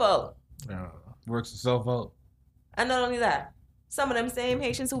 Simple. Works itself out. And not only that, some of them same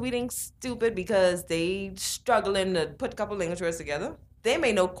Haitians who we think stupid because they struggling to put a couple language words together, they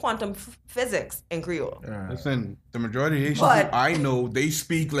may know quantum physics in Creole. Listen, the majority of Haitians I know, they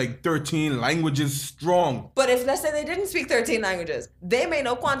speak like 13 languages strong. But if, let's say they didn't speak 13 languages, they may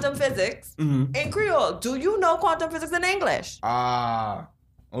know quantum physics in Creole. Do you know quantum physics in English?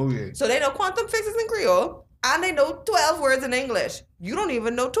 Okay. So they know quantum physics in Creole, and they know 12 words in English. You don't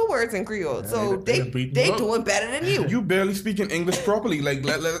even know 2 words in Creole. So they doing better than you. You barely speaking English properly. Like,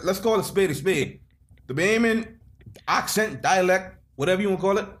 let's call it a spade. The Bahamian accent, dialect, whatever you want to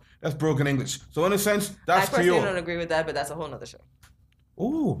call it, that's broken English. So in a sense, that's I personally Creole. don't agree with that, but that's a whole nother show.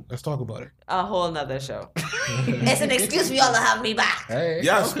 Ooh, let's talk about it. A whole nother show. It's an excuse for y'all to have me back. Hey,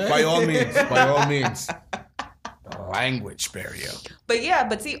 yes, okay. By all means. By all means. The language barrier.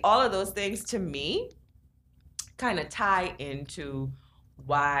 But see, all of those things to me kind of tie into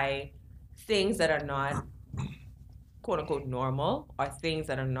why things that are not quote unquote normal or things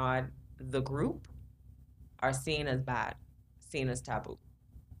that are not the group are seen as bad, seen as taboo.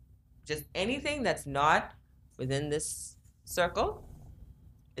 Just anything that's not within this circle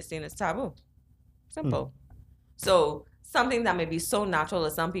is seen as taboo. Simple. So something that may be so natural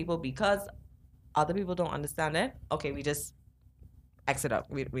to some people because other people don't understand it, okay, we just exit up.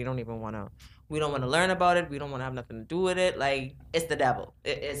 We don't even want to, we don't want to learn about it. We don't want to have nothing to do with it. Like, it's the devil.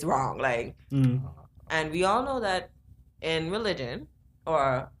 It's wrong. Like, and we all know that in religion,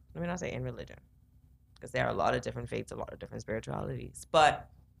 or let me not say in religion, because there are a lot of different faiths, a lot of different spiritualities, but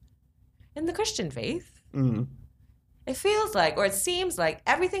in the Christian faith, it feels like, or it seems like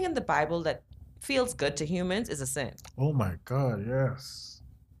everything in the Bible that feels good to humans is a sin. Oh my God, yes.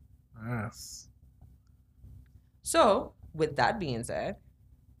 Yes. So, with that being said,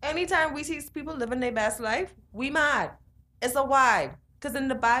 anytime we see people living their best life, we mad. It's a vibe. Because in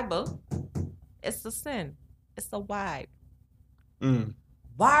the Bible, it's a sin. It's a vibe.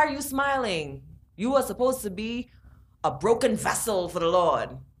 Why are you smiling? You are supposed to be a broken vessel for the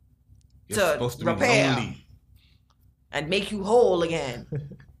Lord. You're supposed to repair be lonely and make you whole again.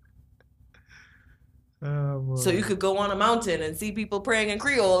 So you could go on a mountain and see people praying in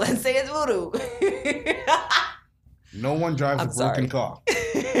Creole and say it's voodoo. No one drives a broken car.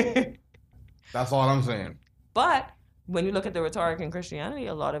 That's all I'm saying. But when you look at the rhetoric in Christianity,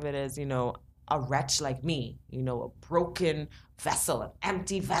 a lot of it is, a wretch like me, a broken vessel, an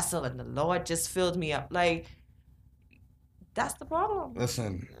empty vessel, and the Lord just filled me up. Like, that's the problem.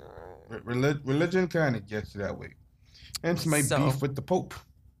 Listen, religion kind of gets that way. Hence my beef with the Pope.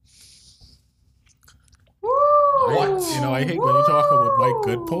 What? I hate when you talk about my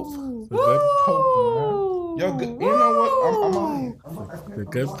good Pope. The good Pope. Yo, you know what? I'm the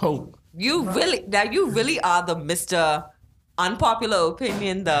good Pope. You really are the Mr. Unpopular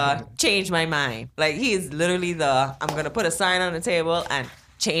opinion, the change my mind. Like, he is literally the, I'm going to put a sign on the table and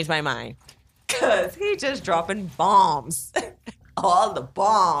change my mind. Because he just dropping bombs. All the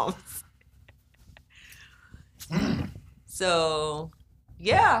bombs. So,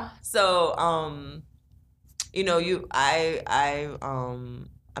 yeah. So, I'm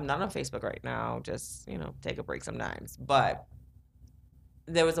not on Facebook right now. Just, take a break sometimes. But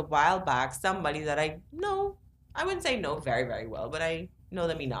there was a while back, somebody that I know, I wouldn't say know very, very well, but I know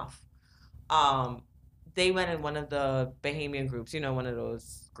them enough. They went in one of the Bahamian groups, one of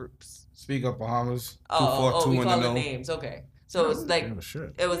those groups. Speak Up Bahamas. We call the names. Okay. So it's like,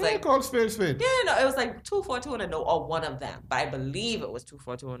 it was like, called spade. Yeah, no, it was like 242 and a no, or one of them. But I believe it was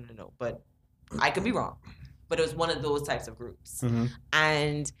 242 and a no, but I could be wrong. But it was one of those types of groups.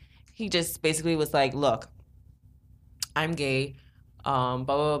 And he just basically was like, look, I'm gay, blah,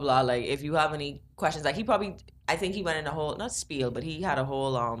 blah, blah. Like, if you have any questions, like I think he went in a whole, not spiel, but he had a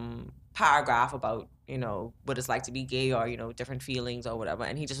whole paragraph about, what it's like to be gay or, different feelings or whatever.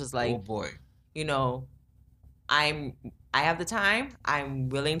 And he just was like, oh boy, I have the time. I'm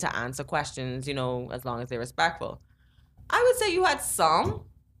willing to answer questions, as long as they're respectful. I would say you had some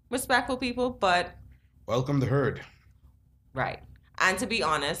respectful people, but... Welcome the herd. Right. And to be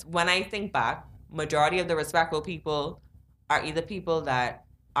honest, when I think back, majority of the respectful people are either people that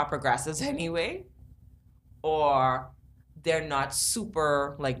are progressives anyway, or they're not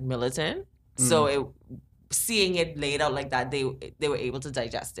super, militant. So seeing it laid out like that, they were able to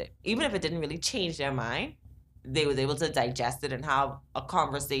digest it. Even if it didn't really change their mind, they was able to digest it and have a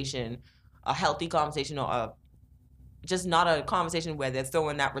conversation, a healthy conversation, or just not a conversation where they're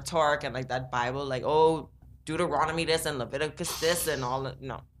throwing that rhetoric and that Bible, Deuteronomy this and Leviticus this and all that.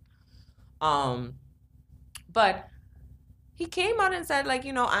 No. But he came out and said,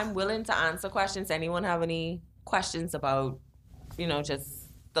 I'm willing to answer questions. Anyone have any questions about,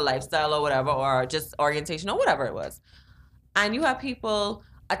 just the lifestyle or whatever, or just orientation or whatever it was. And you have people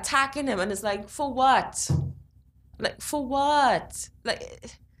attacking him, and it's like, for what? For what?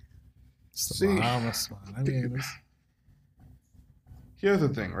 See, here's the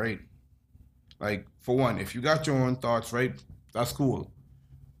thing, right? For one, if you got your own thoughts, right, that's cool.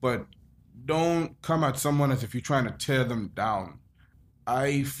 But don't come at someone as if you're trying to tear them down.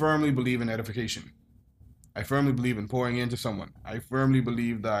 I firmly believe in edification. I firmly believe in pouring into someone. I firmly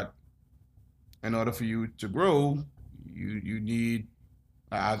believe that in order for you to grow, you need,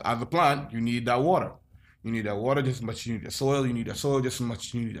 as a plant, you need that water. You need that water just as much as you need the soil. You need that soil just as much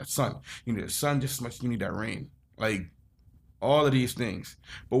as you need that sun. You need the sun just as much as you need that rain. all of these things.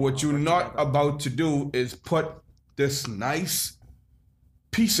 But what you're not about to do is put this nice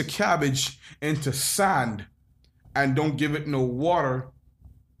piece of cabbage into sand and don't give it no water,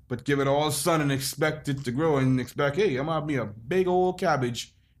 but give it all sun and expect it to grow and expect, hey, I'm gonna be a big old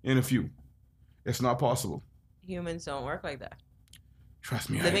cabbage in a few. It's not possible. Humans don't work like that.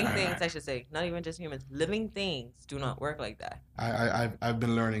 Trust me. Living things, I should say, not even just humans. Living things do not work like that. I've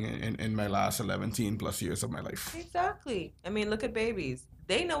been learning in my last 17 plus years of my life. Exactly. I mean, look at babies.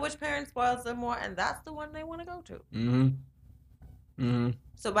 They know which parent spoils them more, and that's the one they want to go to. Mm-hmm. Mm-hmm.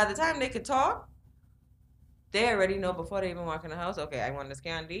 So by the time they could talk, they already know before they even walk in the house, okay, I want this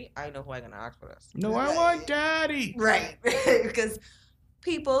candy. I know who I'm going to ask for this. No, I want daddy. Right. Because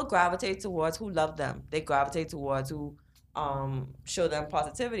people gravitate towards who love them. They gravitate towards who show them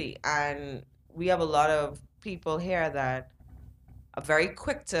positivity. And we have a lot of people here that are very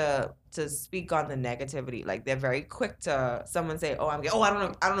quick to speak on the negativity. Like they're very quick to someone say, I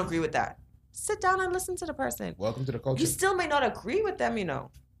don't agree with that. Sit down and listen to the person. Welcome to the culture. You still may not agree with them,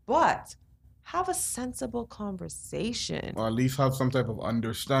 but have a sensible conversation. Or at least have some type of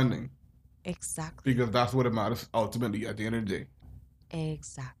understanding. Exactly. Because that's what it matters ultimately at the end of the day.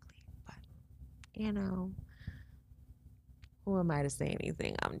 Exactly. But, who am I to say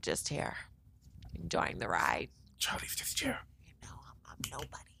anything? I'm just here enjoying the ride. Charlie's just here. I'm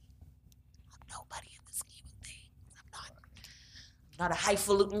nobody. I'm nobody in the scheme of things. I'm not a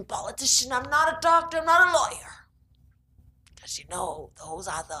highfalutin politician. I'm not a doctor. I'm not a lawyer. Because those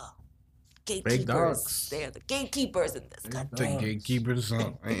are the gatekeepers. They're the gatekeepers in this country. The gatekeepers.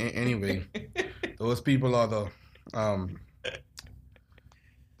 Anyway, those people are the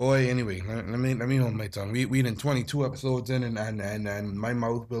boy. Anyway, let me hold my tongue. We done 22 episodes in, and my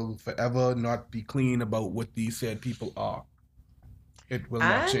mouth will forever not be clean about what these said people are. It will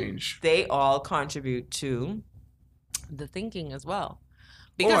not change. They all contribute to the thinking as well.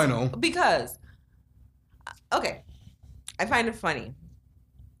 Because, I know. Because, okay, I find it funny.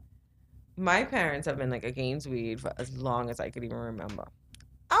 My parents have been like against weed for as long as I could even remember.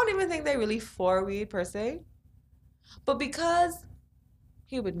 I don't even think they're really for weed per se. But because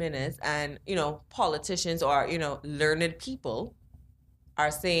Hubert Minnis and, politicians or, learned people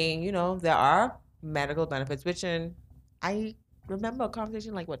are saying, there are medical benefits, which I remember a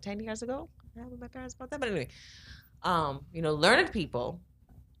conversation 10 years ago? I with my parents about that. But anyway, learned people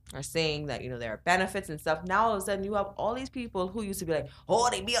are saying that, there are benefits and stuff. Now all of a sudden you have all these people who used to be like, oh,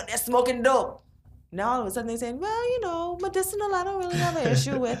 they be out there smoking dope. Now all of a sudden they're saying, well, medicinal I don't really have an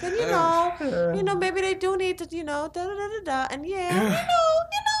issue with. And, maybe they do need to, da-da-da-da-da. And yeah,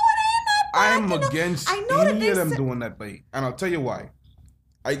 I'm against any of them doing that way. And I'll tell you why.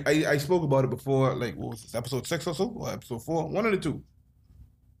 I spoke about it before, what was this, episode 6 or so? Or episode 4? One of the two.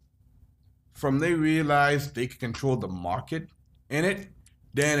 From they realized they could control the market in it,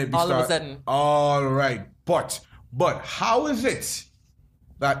 then it all of a sudden. All right. But how is it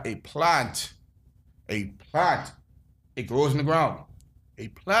that a plant, it grows in the ground. A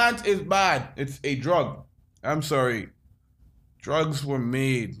plant is bad. It's a drug. I'm sorry. Drugs were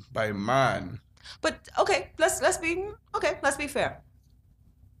made by man. But okay, let's be fair.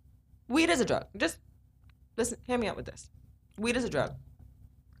 Weed is a drug. Just listen, hear me out with this. Weed is a drug.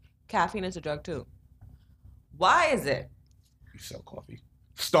 Caffeine is a drug too. Why is it? You sell coffee.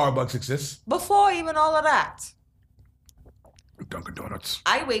 Starbucks exists. Before even all of that. Dunkin' Donuts.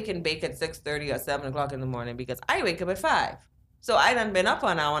 I wake and bake at 6:30 or 7 o'clock in the morning because I wake up at 5. So I done been up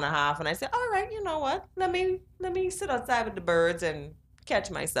for an hour and a half, and I said, all right, you know what? Let me sit outside with the birds and catch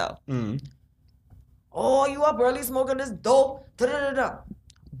myself. Mm-hmm. Oh, you up early smoking this dope? Da-da-da-da.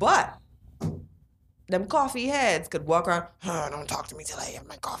 But them coffee heads could walk around, don't talk to me till I have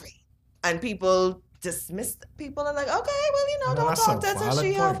my coffee. And people dismiss people and like, okay, well, don't talk to her till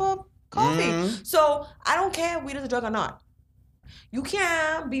she have her coffee. Mm-hmm. So I don't care if weed is a drug or not. You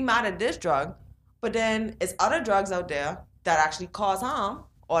can't be mad at this drug, but then it's other drugs out there that actually cause harm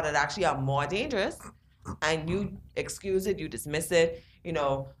or that actually are more dangerous, and you excuse it, you dismiss it.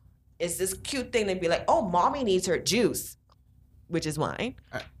 It's this cute thing to be like, oh, mommy needs her juice, which is wine.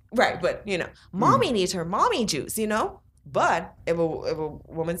 Right, but, mommy needs her mommy juice, But if a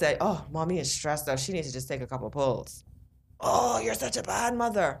woman say, oh, mommy is stressed out, she needs to just take a couple pulls. Oh, you're such a bad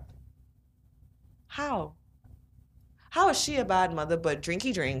mother. How? How is she a bad mother, but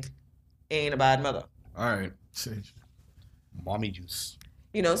drinky drink ain't a bad mother? All right. Mommy juice.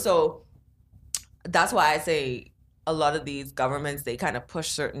 So that's why I say a lot of these governments, they kind of push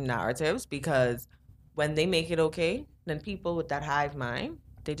certain narratives because when they make it okay, then people with that hive mind,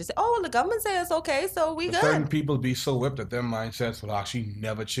 they just say, oh, well, the government says it's okay, so we good. Certain people be so whipped that their mindsets will actually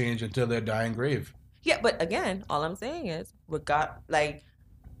never change until their dying grave. Yeah, but again, all I'm saying is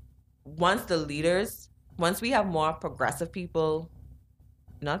once we have more progressive people,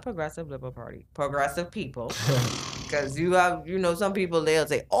 not progressive Liberal Party, progressive people, because you have, some people, they'll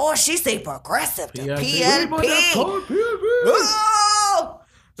say, oh, she say progressive to PNP. Oh,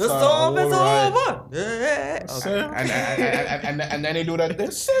 the storm is over. Yeah. Okay. And then they do that.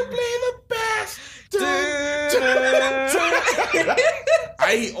 They're simply the best.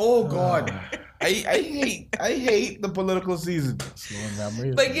 I hate the political season.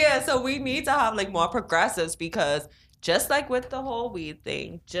 But yeah, so we need to have more progressives, because just like with the whole weed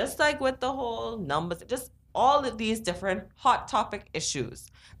thing, just like with the whole numbers, just all of these different hot topic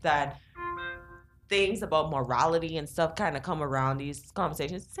issues, that things about morality and stuff kind of come around these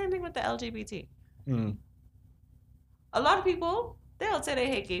conversations. Same thing with the LGBT. A lot of people, they'll say they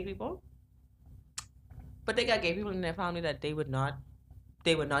hate gay people, but they got gay people in their family that they would not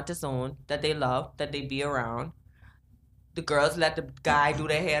disown, that they love, that they be around. The girls let the guy do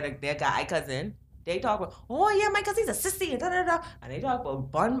their hair, their guy cousin. They talk about, oh yeah, my cousin's a sissy, and da-da-da. And they talk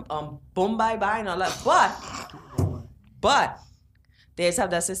about boom, bye-bye, and all that. But they just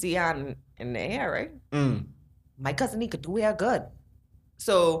have that sissy hand in their hair, right? My cousin, he could do hair good.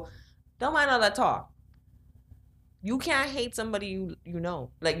 So don't mind all that talk. You can't hate somebody you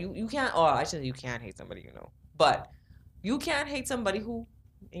know. You can't, you can't hate somebody you know. But you can't hate somebody who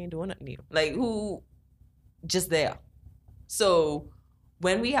ain't doing nothing to you. Who just there. So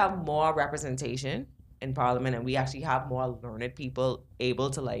when we have more representation in Parliament, and we actually have more learned people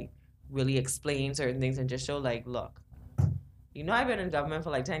able to really explain certain things and just show look, I've been in government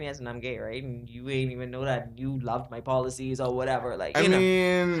for 10 years and I'm gay, right? And you ain't even know that you loved my policies or whatever. We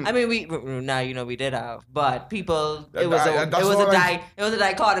did have, but people, it was a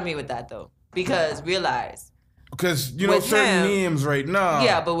dichotomy with that though, because realize. Because, certain memes right now.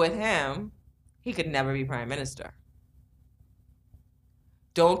 Yeah, but with him, he could never be prime minister.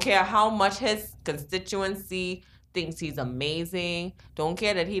 Don't care how much his constituency thinks he's amazing. Don't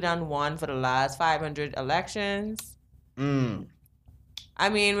care that he done won for the last 500 elections. I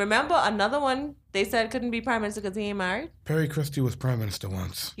mean, remember another one they said couldn't be prime minister because he ain't married? Perry Christie was prime minister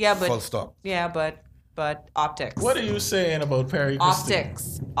once. Yeah, but... Full stop. Yeah, but optics. What are you saying about Perry Christie?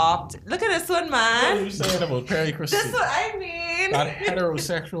 Optics. Look at this one, man. What are you saying about Perry Christie? This is what I mean. That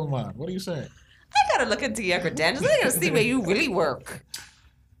heterosexual man. What are you saying? I gotta look into your credentials. I gotta see where you really work.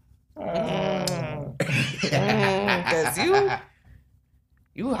 Because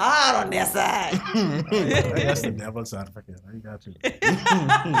you hard on that side. That's the devil's advocate. I got you.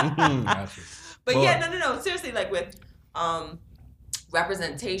 But yeah, no. Seriously, with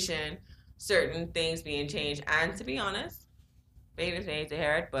representation, certain things being changed, and to be honest, babies hate to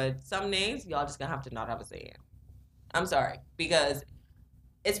hear it, but some names y'all just gonna have to not have a say in. I'm sorry, because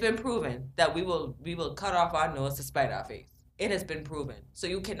it's been proven that we will cut off our nose to spite our face. It has been proven. So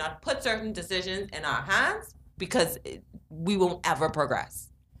you cannot put certain decisions in our hands, because we won't ever progress.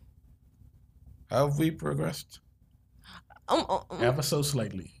 Have we progressed? Ever so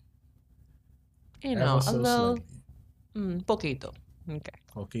slightly. A little. Poquito. Okay.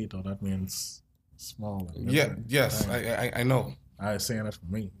 Poquito, that means small. Yeah, yes, I know. I was saying that for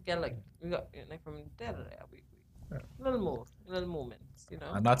me. Yeah, we got from there to there. Little movements,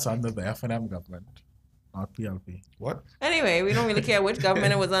 And that's under the F&M government, not PLP. What? Anyway, we don't really care which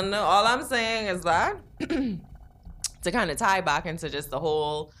government it was under. All I'm saying is that, to kind of tie back into just the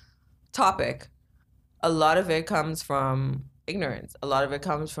whole topic, a lot of it comes from ignorance. A lot of it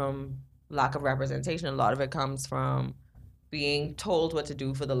comes from lack of representation. A lot of it comes from being told what to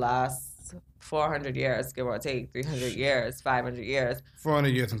do for the last 400 years, give or take, 300 years, 500 years. 400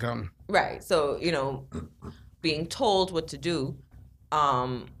 years and counting. Right. So, being told what to do.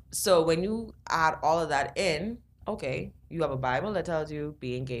 So when you add all of that in, okay, you have a Bible that tells you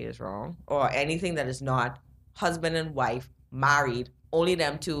being gay is wrong, or anything that is not husband and wife, married, only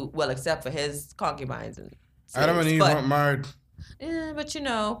them two, well, except for his concubines and slaves. Adam and Eve weren't married. But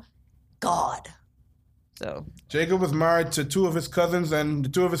God. So Jacob was married to two of his cousins, and the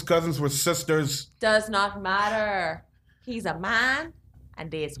two of his cousins were sisters. Does not matter. He's a man and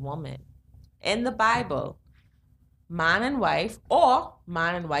there's woman. In the Bible, man and wife, or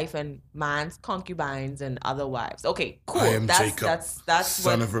man and wife and man's concubines and other wives. Okay, cool. I am Jacob, that's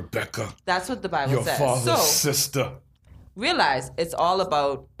son of Rebecca. That's what the Bible your says. Father's sister. Realize it's all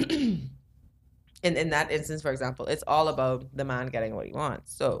about, in that instance, for example, it's all about the man getting what he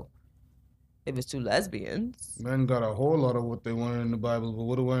wants. So if it's two lesbians. Men got a whole lot of what they wanted in the Bible, but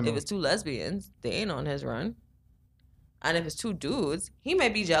what do I know? If it's two lesbians, they ain't on his run. And if it's two dudes, he may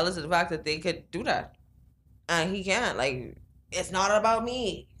be jealous of the fact that they could do that. And he can't. It's not about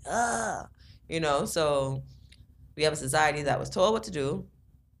me. So we have a society that was told what to do.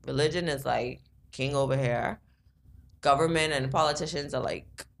 Religion is like king over here. Government and politicians are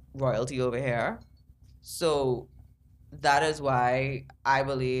like royalty over here. So that is why I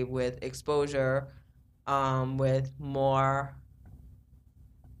believe with exposure, with more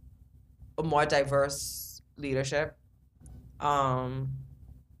diverse leadership,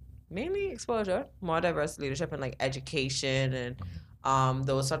 mainly exposure, more diverse leadership and like education and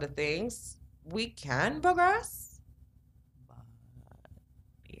those sort of things, we can progress. But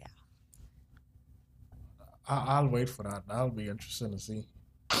yeah, I'll wait for that. That'll be interesting to see.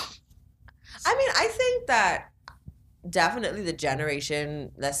 I mean, I think that definitely the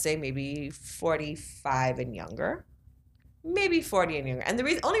generation, let's say maybe 45 and younger, maybe 40 and younger. And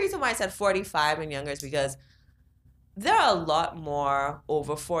the only reason why I said 45 and younger is because there are a lot more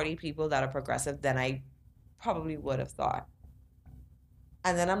over 40 people that are progressive than I probably would have thought.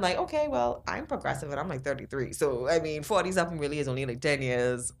 And then I'm like, okay, well, I'm progressive and I'm like 33. So, I mean, 40-something really is only like 10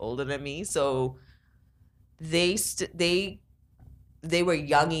 years older than me. So they were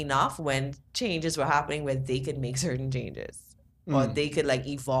young enough when changes were happening where they could make certain changes or they could like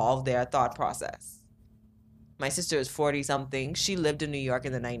evolve their thought process. My sister is 40-something. She lived in New York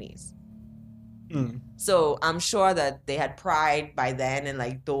in the 90s. So I'm sure that they had pride by then and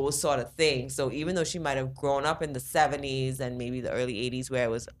like those sort of things. So even though she might have grown up in the 70s and maybe the early 80s where it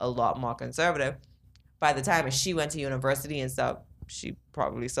was a lot more conservative, by the time she went to university and stuff, she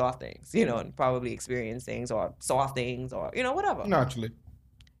probably saw things, and probably experienced things or saw things or, whatever. Naturally.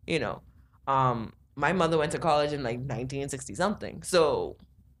 My mother went to college in like 1960-something. So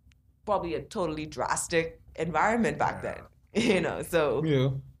probably a totally drastic environment back then, so. Yeah.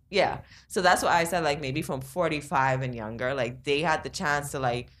 Yeah. So that's why I said, like, maybe from 45 and younger, like, they had the chance to,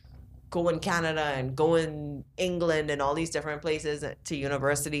 like, go in Canada and go in England and all these different places to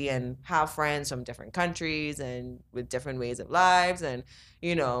university and have friends from different countries and with different ways of lives. And,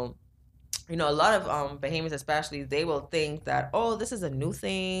 a lot of Bahamians especially, they will think that, oh, this is a new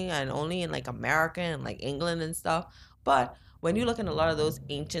thing and only in, like, America and, like, England and stuff. But when you look at a lot of those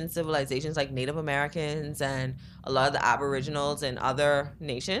ancient civilizations like Native Americans and a lot of the Aboriginals and other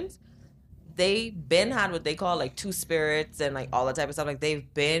nations, they've been had what they call like two spirits and like all that type of stuff. Like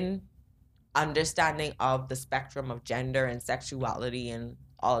they've been understanding of the spectrum of gender and sexuality and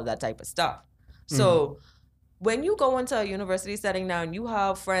all of that type of stuff. So when you go into a university setting now and you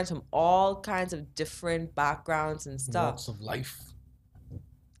have friends from all kinds of different backgrounds and stuff. Walks of life.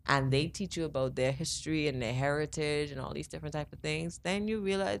 And they teach you about their history and their heritage and all these different type of things, then you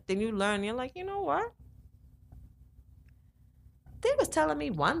learn, you're like, you know what? They was telling me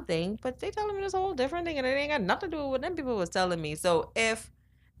one thing, but they telling me this whole different thing, and it ain't got nothing to do with what them people was telling me. So if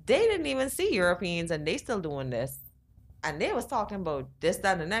they didn't even see Europeans and they still doing this, and they was talking about this,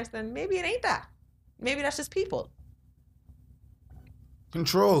 that, and the next, then maybe it ain't that. Maybe that's just people.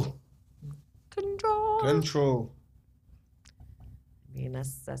 Control. I mean,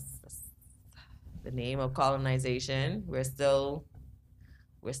 that's the name of colonization. We're still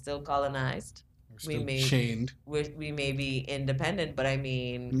colonized. Chained. We may be independent, but I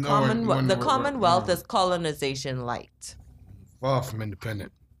mean, the Commonwealth is colonization light. Far from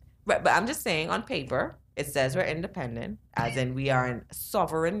independent. Right, but I'm just saying, on paper, it says we're independent, as in we are a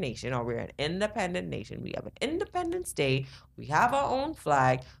sovereign nation, or we're an independent nation. We have an independent state. We have our own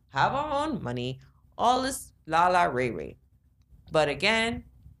flag, have our own money, all this la ray ray. But again,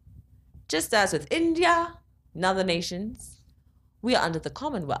 just as with India and other nations, we are under the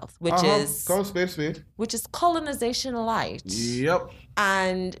Commonwealth, which is colonization light. Yep.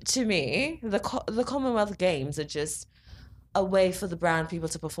 And to me, the Commonwealth Games are just a way for the brown people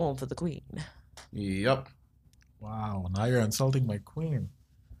to perform for the Queen. Yep. Wow, now you're insulting my Queen.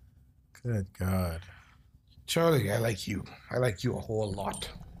 Good God. Charlie, I like you. I like you a whole lot.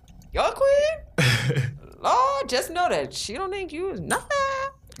 Your Queen? Lord, just know that she don't think you is nothing.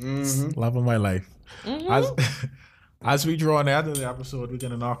 Love of my life. As we draw near to the episode, we're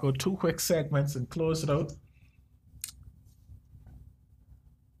going to knock out 2 quick segments and close it out.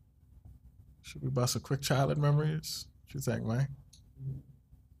 Should we bust a quick childhood memories? What you think, man?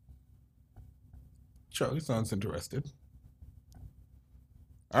 Charlie sounds interested.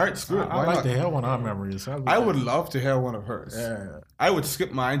 All right, screw it. I'd like to hear one of our memories. I would love to hear one of hers. Yeah. I would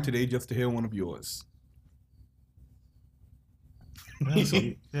skip mine today just to hear one of yours.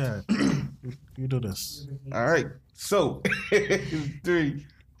 Yeah, you do this. All right. So, 3,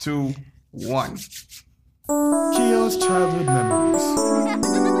 2, 1. Keo's childhood memories.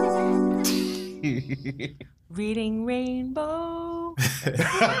 Reading Rainbow.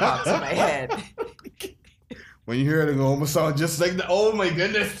 Pops in my head. When you hear it, it almost sound just like the. Oh my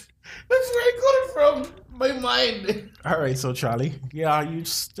goodness! That's where I got it from. My mind. All right, so Charlie, yeah, you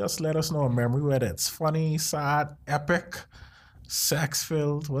just let us know a memory, whether it's funny, sad, epic,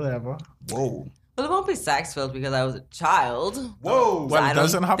 sex-filled, whatever. Whoa. Well, it won't be sex filled because I was a child. Whoa. Well, I it don't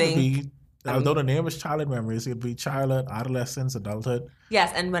doesn't have to think- be. Although the name is Childhood Memories, it could be childhood, adolescence, adulthood.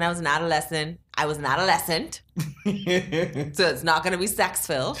 Yes, and when I was an adolescent, so it's not going to be sex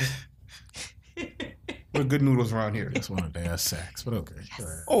filled. We're good noodles around here. Just one of their sex, but okay. All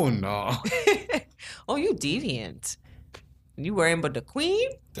right. Oh, no. Oh, you deviant. You worrying about the queen?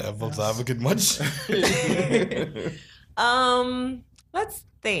 Devil's advocate much? Let's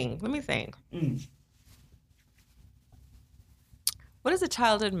think. Let me think. What is a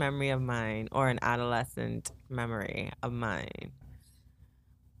childhood memory of mine or an adolescent memory of mine?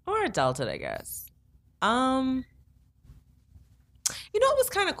 Or adulthood, I guess. You know what was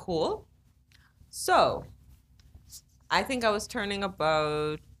kind of cool? So, I think I was turning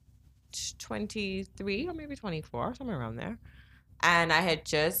about 23 or maybe 24, somewhere around there. And I had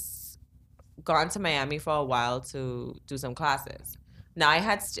just gone to Miami for a while to do some classes. Now, I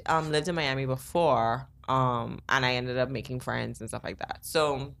had lived in Miami before, and I ended up making friends and stuff like that.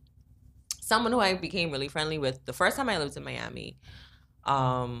 So, someone who I became really friendly with the first time I lived in Miami,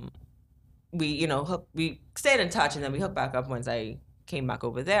 we stayed in touch, and then we hooked back up once I came back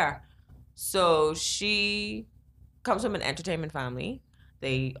over there. So she comes from an entertainment family.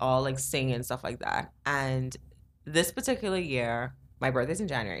 They all like sing and stuff like that. And this particular year, my birthday's in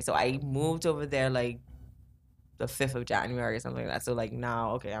January. So I moved over there like the 5th of January or something like that. So like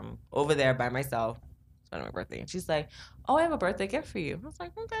now, okay, I'm over there by myself spending my birthday. And she's like, oh, I have a birthday gift for you. I was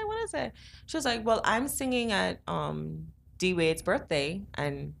like, okay, what is it? She was like, well, I'm singing at D Wade's birthday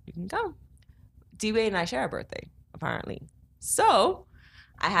and you can come. D Wade and I share a birthday, apparently. So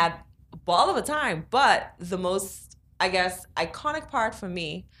I had a ball of a time, but the most, I guess, iconic part for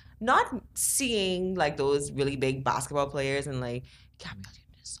me, not seeing like those really big basketball players and like, Gabrielle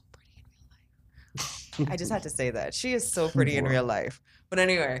Union is so pretty in real life. I just had to say that. She is so pretty in real life. But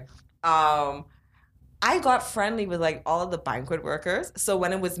anyway, I got friendly with like all of the banquet workers. So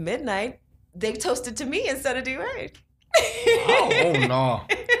when it was midnight, they toasted to me instead of D-Wade. Oh, no.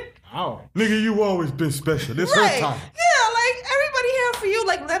 Wow. Nigga, you always been special. This Right. whole time. Yeah, like everybody here for you.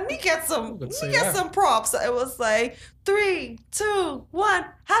 Like, let me get some props. It was like 3, 2, 1.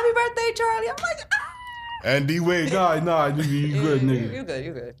 Happy birthday, Charlie. I'm like, And D-Wade, nah, you good, nigga. You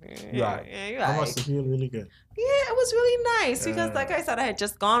good. Right. Yeah, you That right. must have feel really good. Yeah, it was really nice because, like I said, I had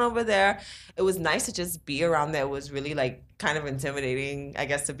just gone over there. It was nice to just be around there. It was really, like, kind of intimidating, I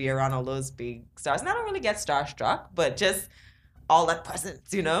guess, to be around all those big stars. And I don't really get starstruck, but just all that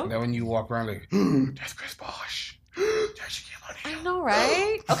presence, you know? Now when you walk around like, that's Chris Bosh. That's Shaquille O'Neal. I know,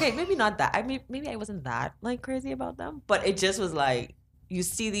 right? Okay, maybe not that. Maybe I wasn't that, like, crazy about them. But it just was like, you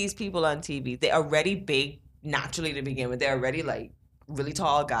see these people on TV. They're already big naturally to begin with. They're already, like, really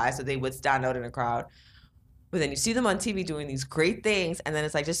tall guys, so they would stand out in a crowd. But then you see them on TV doing these great things, and then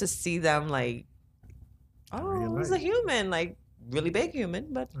it's like just to see them like, oh, he's a human, like really big human,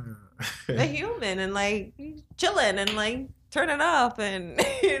 but a human and like chilling and like turning up, and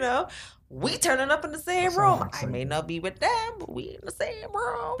you know, we turning up in the same room. I may not be with them, but we in the same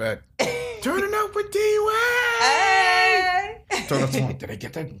room. Bet. Turning up with D-Wade. Hey! Turn us on. Did I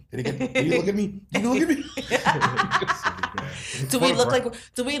get that? Did you look at me? Did you look at me? Do we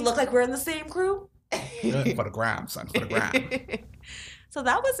look like we're in the same crew? For the gram, son. For the gram. So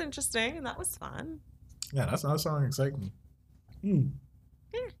that was interesting and that was fun. Yeah, that sounds exciting.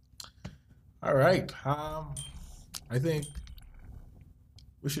 All right. I think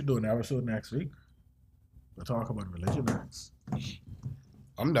we should do an episode next week. We'll talk about religion next.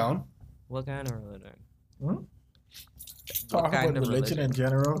 I'm down. What kind of religion? Talk kind about of religion in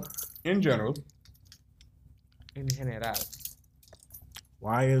general. In general. In general.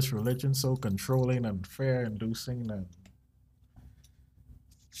 Why is religion so controlling and fear-inducing? And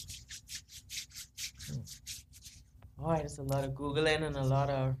Boy, there's a lot of Googling and a lot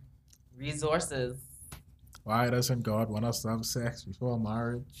of resources. why doesn't God want us to have sex before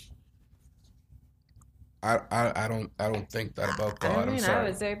marriage? I don't think that about God. I'm I sorry.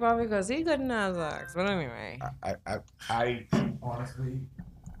 would say probably because he couldn't have sex. But anyway. I honestly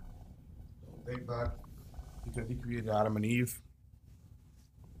don't think that because he created Adam and Eve.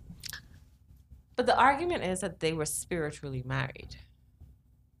 But the argument is that they were spiritually married.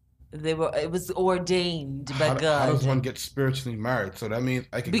 It was ordained by God. How does one get spiritually married? So that means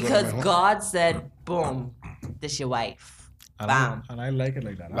I can Because go to my home. God said, boom, this your wife. Bam. And I like it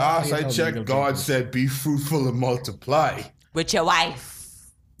like that. Last I hate how checked, legal God people- said, "Be fruitful and multiply." With your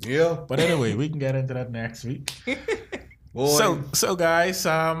wife. Yeah. But anyway, we can get into that next week. Boy. So guys,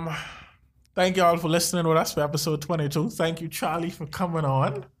 Thank you all for listening with us for episode 22. Thank you, Charlie, for coming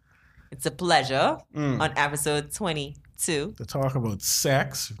on It's a pleasure on episode 22. to talk about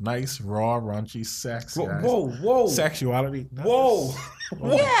sex. Nice, raw, raunchy sex. Whoa, Guys. whoa. Sexuality. Whoa.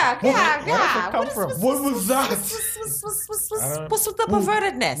 Yeah. Come from? What was that? What's with the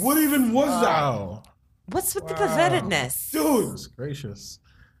pervertedness? What even was that? Wow. What's with the pervertedness? Dude, Goodness gracious.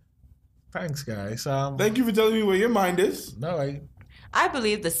 Thanks, guys. thank you for telling me where your mind is. No, I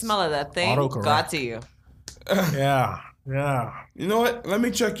believe the smell of that thing Autocorrect. got to you. yeah. You know what? Let me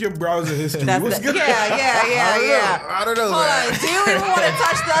check your browser history. That's What's good? yeah. I don't know. Hold on. Do you even want to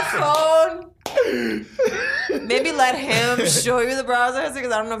touch that phone? Maybe let him show you the browser history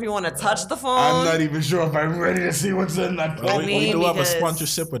because I don't know if you want to touch the phone. I'm not even sure if I'm ready to see what's in that Well, phone. we do have a because-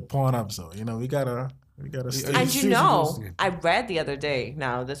 sponsorship with Pornhub, so we gotta stay. And seriously you know, listening? I read the other day.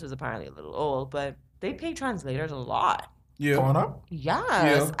 Now this was apparently a little old, but they pay translators a lot. Yeah. Pornhub? Yes,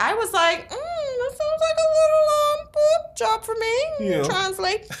 Yeah. I was like, that sounds like a little job for me. Yeah.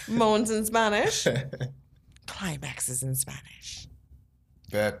 Translate moans in Spanish, climaxes in Spanish.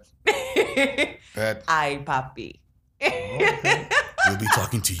 Bet. Ay, papi. We'll be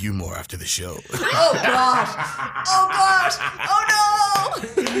talking to you more after the show. Oh gosh! Oh no!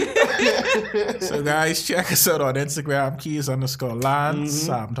 So guys, check us out on Instagram, Keys_Lance.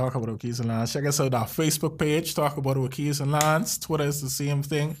 Talk about it with Keys and Lance. Check us out on our Facebook page, Talk about it with Keys and Lance. Twitter is the same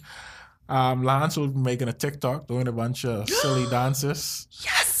thing. Lance will be making a TikTok doing a bunch of silly dances.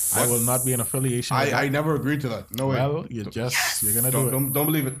 Yes. I will not be in affiliation with I that. never agreed to that. No way. Well, you're gonna do it. Don't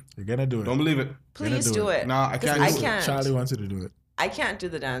believe it. You're gonna do it. Don't believe it. Please do do it. it. Nah, I can't I do it. can't. Charlie wants you to do it. I can't do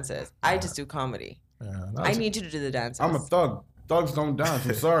the dances. I just do comedy. I need you to do the dances. I'm a thug. Thugs don't dance.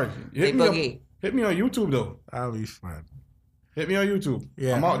 I'm sorry. Big boogie. Hit me on YouTube though. That'll be fun. Hit me on YouTube.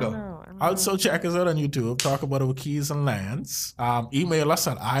 Yeah. I'm out though. No, I'm Also, check us out on YouTube. Talk about it with Keys and Lance. Email us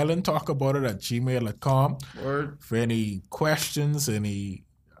at islandtalkaboutit@gmail.com Word. for any questions, any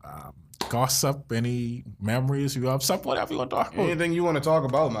gossip, any memories you have, something, whatever you want to talk about. Anything you want to talk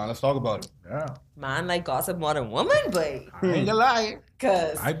about, man? Let's talk about it. Yeah. Man like gossip more than woman, but I ain't gonna lie.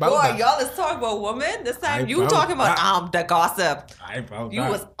 cause I boy, bout that. y'all is talking about woman. This time I you bout talking about that. the gossip. I about You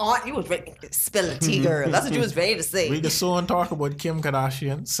that. was ready to spill the tea, girl. That's what you was ready to say. We can soon talk about Kim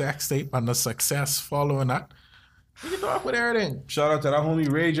Kardashian, sex tape, and the success following that. We can talk with everything. Shout out to that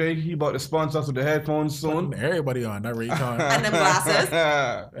homie Ray J. He about to sponsor us with the headphones soon. Everybody on that rate on. And them glasses.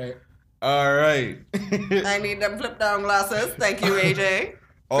 Right. All right. I need them flip down glasses. Thank you, AJ.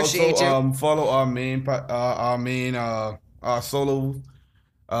 Appreciate Also, you. follow our main solo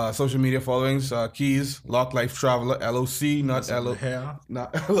social media followings. Keys, Lock Life Traveler, LOC, not Hair.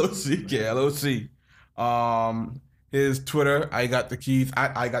 not LOC, yeah, LOC. His Twitter, I got the keys.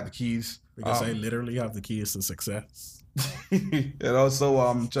 I got the keys. Because I literally have the keys to success. And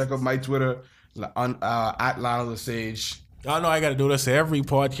also check out my Twitter on at Lionel the Sage. Y'all know I got to do this every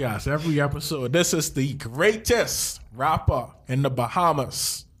podcast, every episode. This is the greatest rapper in the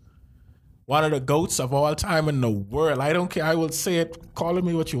Bahamas. One of the GOATs of all time in the world. I don't care. I will say it. Calling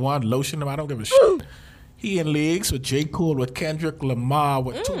me what you want. Lotion him. I don't give a shit. He in leagues with J. Cole, with Kendrick Lamar,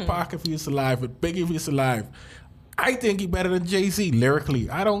 with Tupac if he's alive, with Biggie if he's alive. I think he better than Jay-Z lyrically.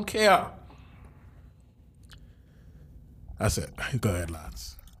 I don't care. That's it. Go ahead,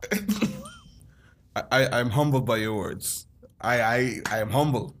 Lance. I'm humbled by your words. I am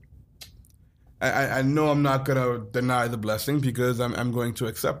humbled. I know I'm not gonna deny the blessing because I'm going to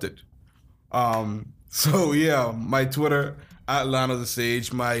accept it. So yeah, my Twitter at Lano the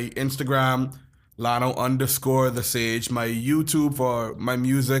Sage, my Instagram Lano_the Sage, my YouTube for my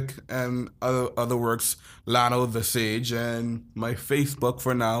music and other works Lano the Sage, and my Facebook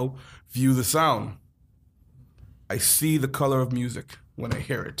for now View the Sound. I see the color of music when I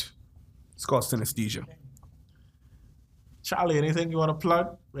hear it. It's called synesthesia. Charlie, anything you want to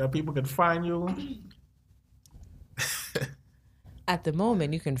plug where people can find you? At the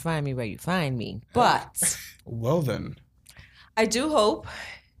moment, you can find me where you find me. But Well then. I do hope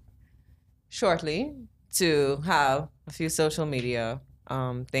shortly to have a few social media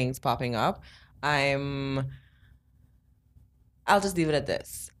things popping up. I'll just leave it at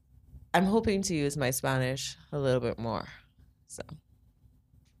this. I'm hoping to use my Spanish a little bit more. So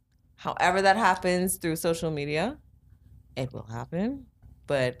however that happens through social media, it will happen.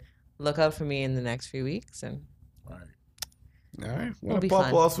 But look out for me in the next few weeks, and Right. All right. It'll be Pop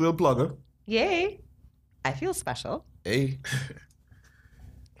fun. us, we'll plug her. yay, I feel special. Hey.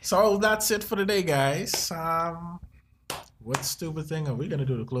 So that's it for today, guys. What stupid thing are we gonna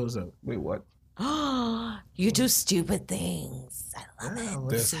do to close out? Wait, what? You do stupid things. I love it. What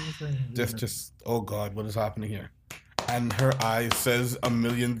This- stupid thing? Just, oh God, what is happening here? and her eyes says a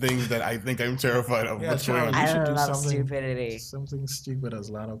million things that I think I'm terrified of. Yeah, What's going Charlie, on? you should I do love something stupidity. Something stupid as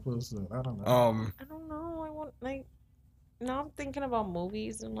Platypus. I don't know. I don't know. I want like. Now I'm thinking about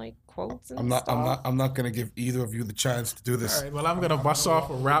movies and like quotes and I'm not gonna give either of you the chance to do this. All right, well, I'm gonna bust off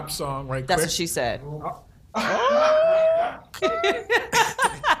a rap song right That's quick. what she said.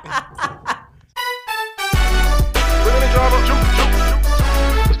 Bring the drama,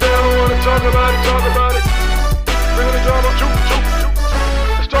 Instead, I don't wanna talk about it. Bring the drama,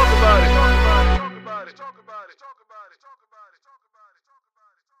 Let's talk about it.